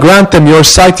 Ya Allah, grant them your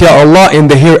sight, Ya Allah, in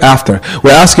the hereafter. We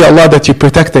ask, Ya Allah, that you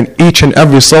protect each and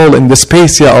every soul in this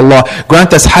space, Ya Allah. Allah.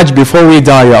 Grant us Hajj before we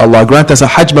die, Ya Allah. Grant us a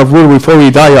Hajj mabrur before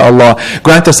we die, Ya Allah.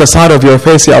 Grant us the sight of your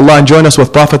face, Ya Allah, and join us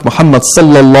with Prophet Muhammad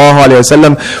sallallahu alayhi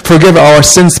wasallam. Forgive our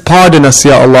sins, pardon us,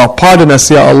 Ya Allah. Pardon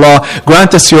us, Ya Allah.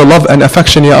 Grant us your love and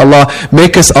affection, Ya Allah.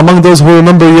 Make us among those who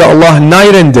remember, Ya Allah,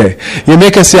 night and day. You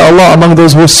make us, Ya Allah, among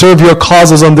those who serve your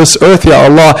causes on this earth, Ya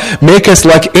Allah. Make us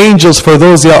like angels for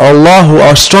those, Ya Allah, who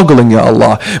are struggling, Ya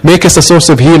Allah. Make us a source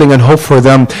of healing and hope for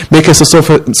them. Make us a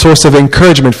source of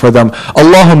encouragement for them.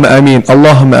 Allahumma ameen,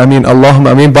 Allahumma ameen,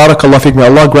 Allahumma ameen. Barakallah feek. May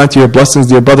Allah grant you your blessings,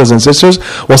 dear brothers and sisters.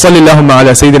 Wa sallillahumma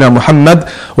ala Sayyidina Muhammad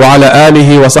wa ala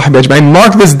alihi wa sahbihi ajma'in.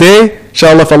 Mark this day.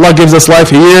 Inshallah, if Allah gives us life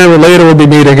here or later, we'll be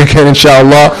meeting again,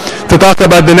 inshallah, to talk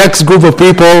about the next group of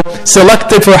people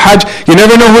selected for Hajj. You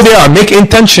never know who they are. Make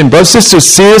intention. Brothers and sisters,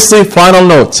 seriously, final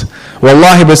note.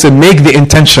 Wallahi, but make the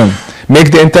intention.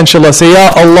 Make the intention. Allah, say,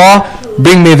 Ya Allah,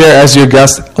 bring me there as your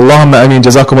guest. Allahumma ameen.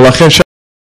 Jazakumullah khair.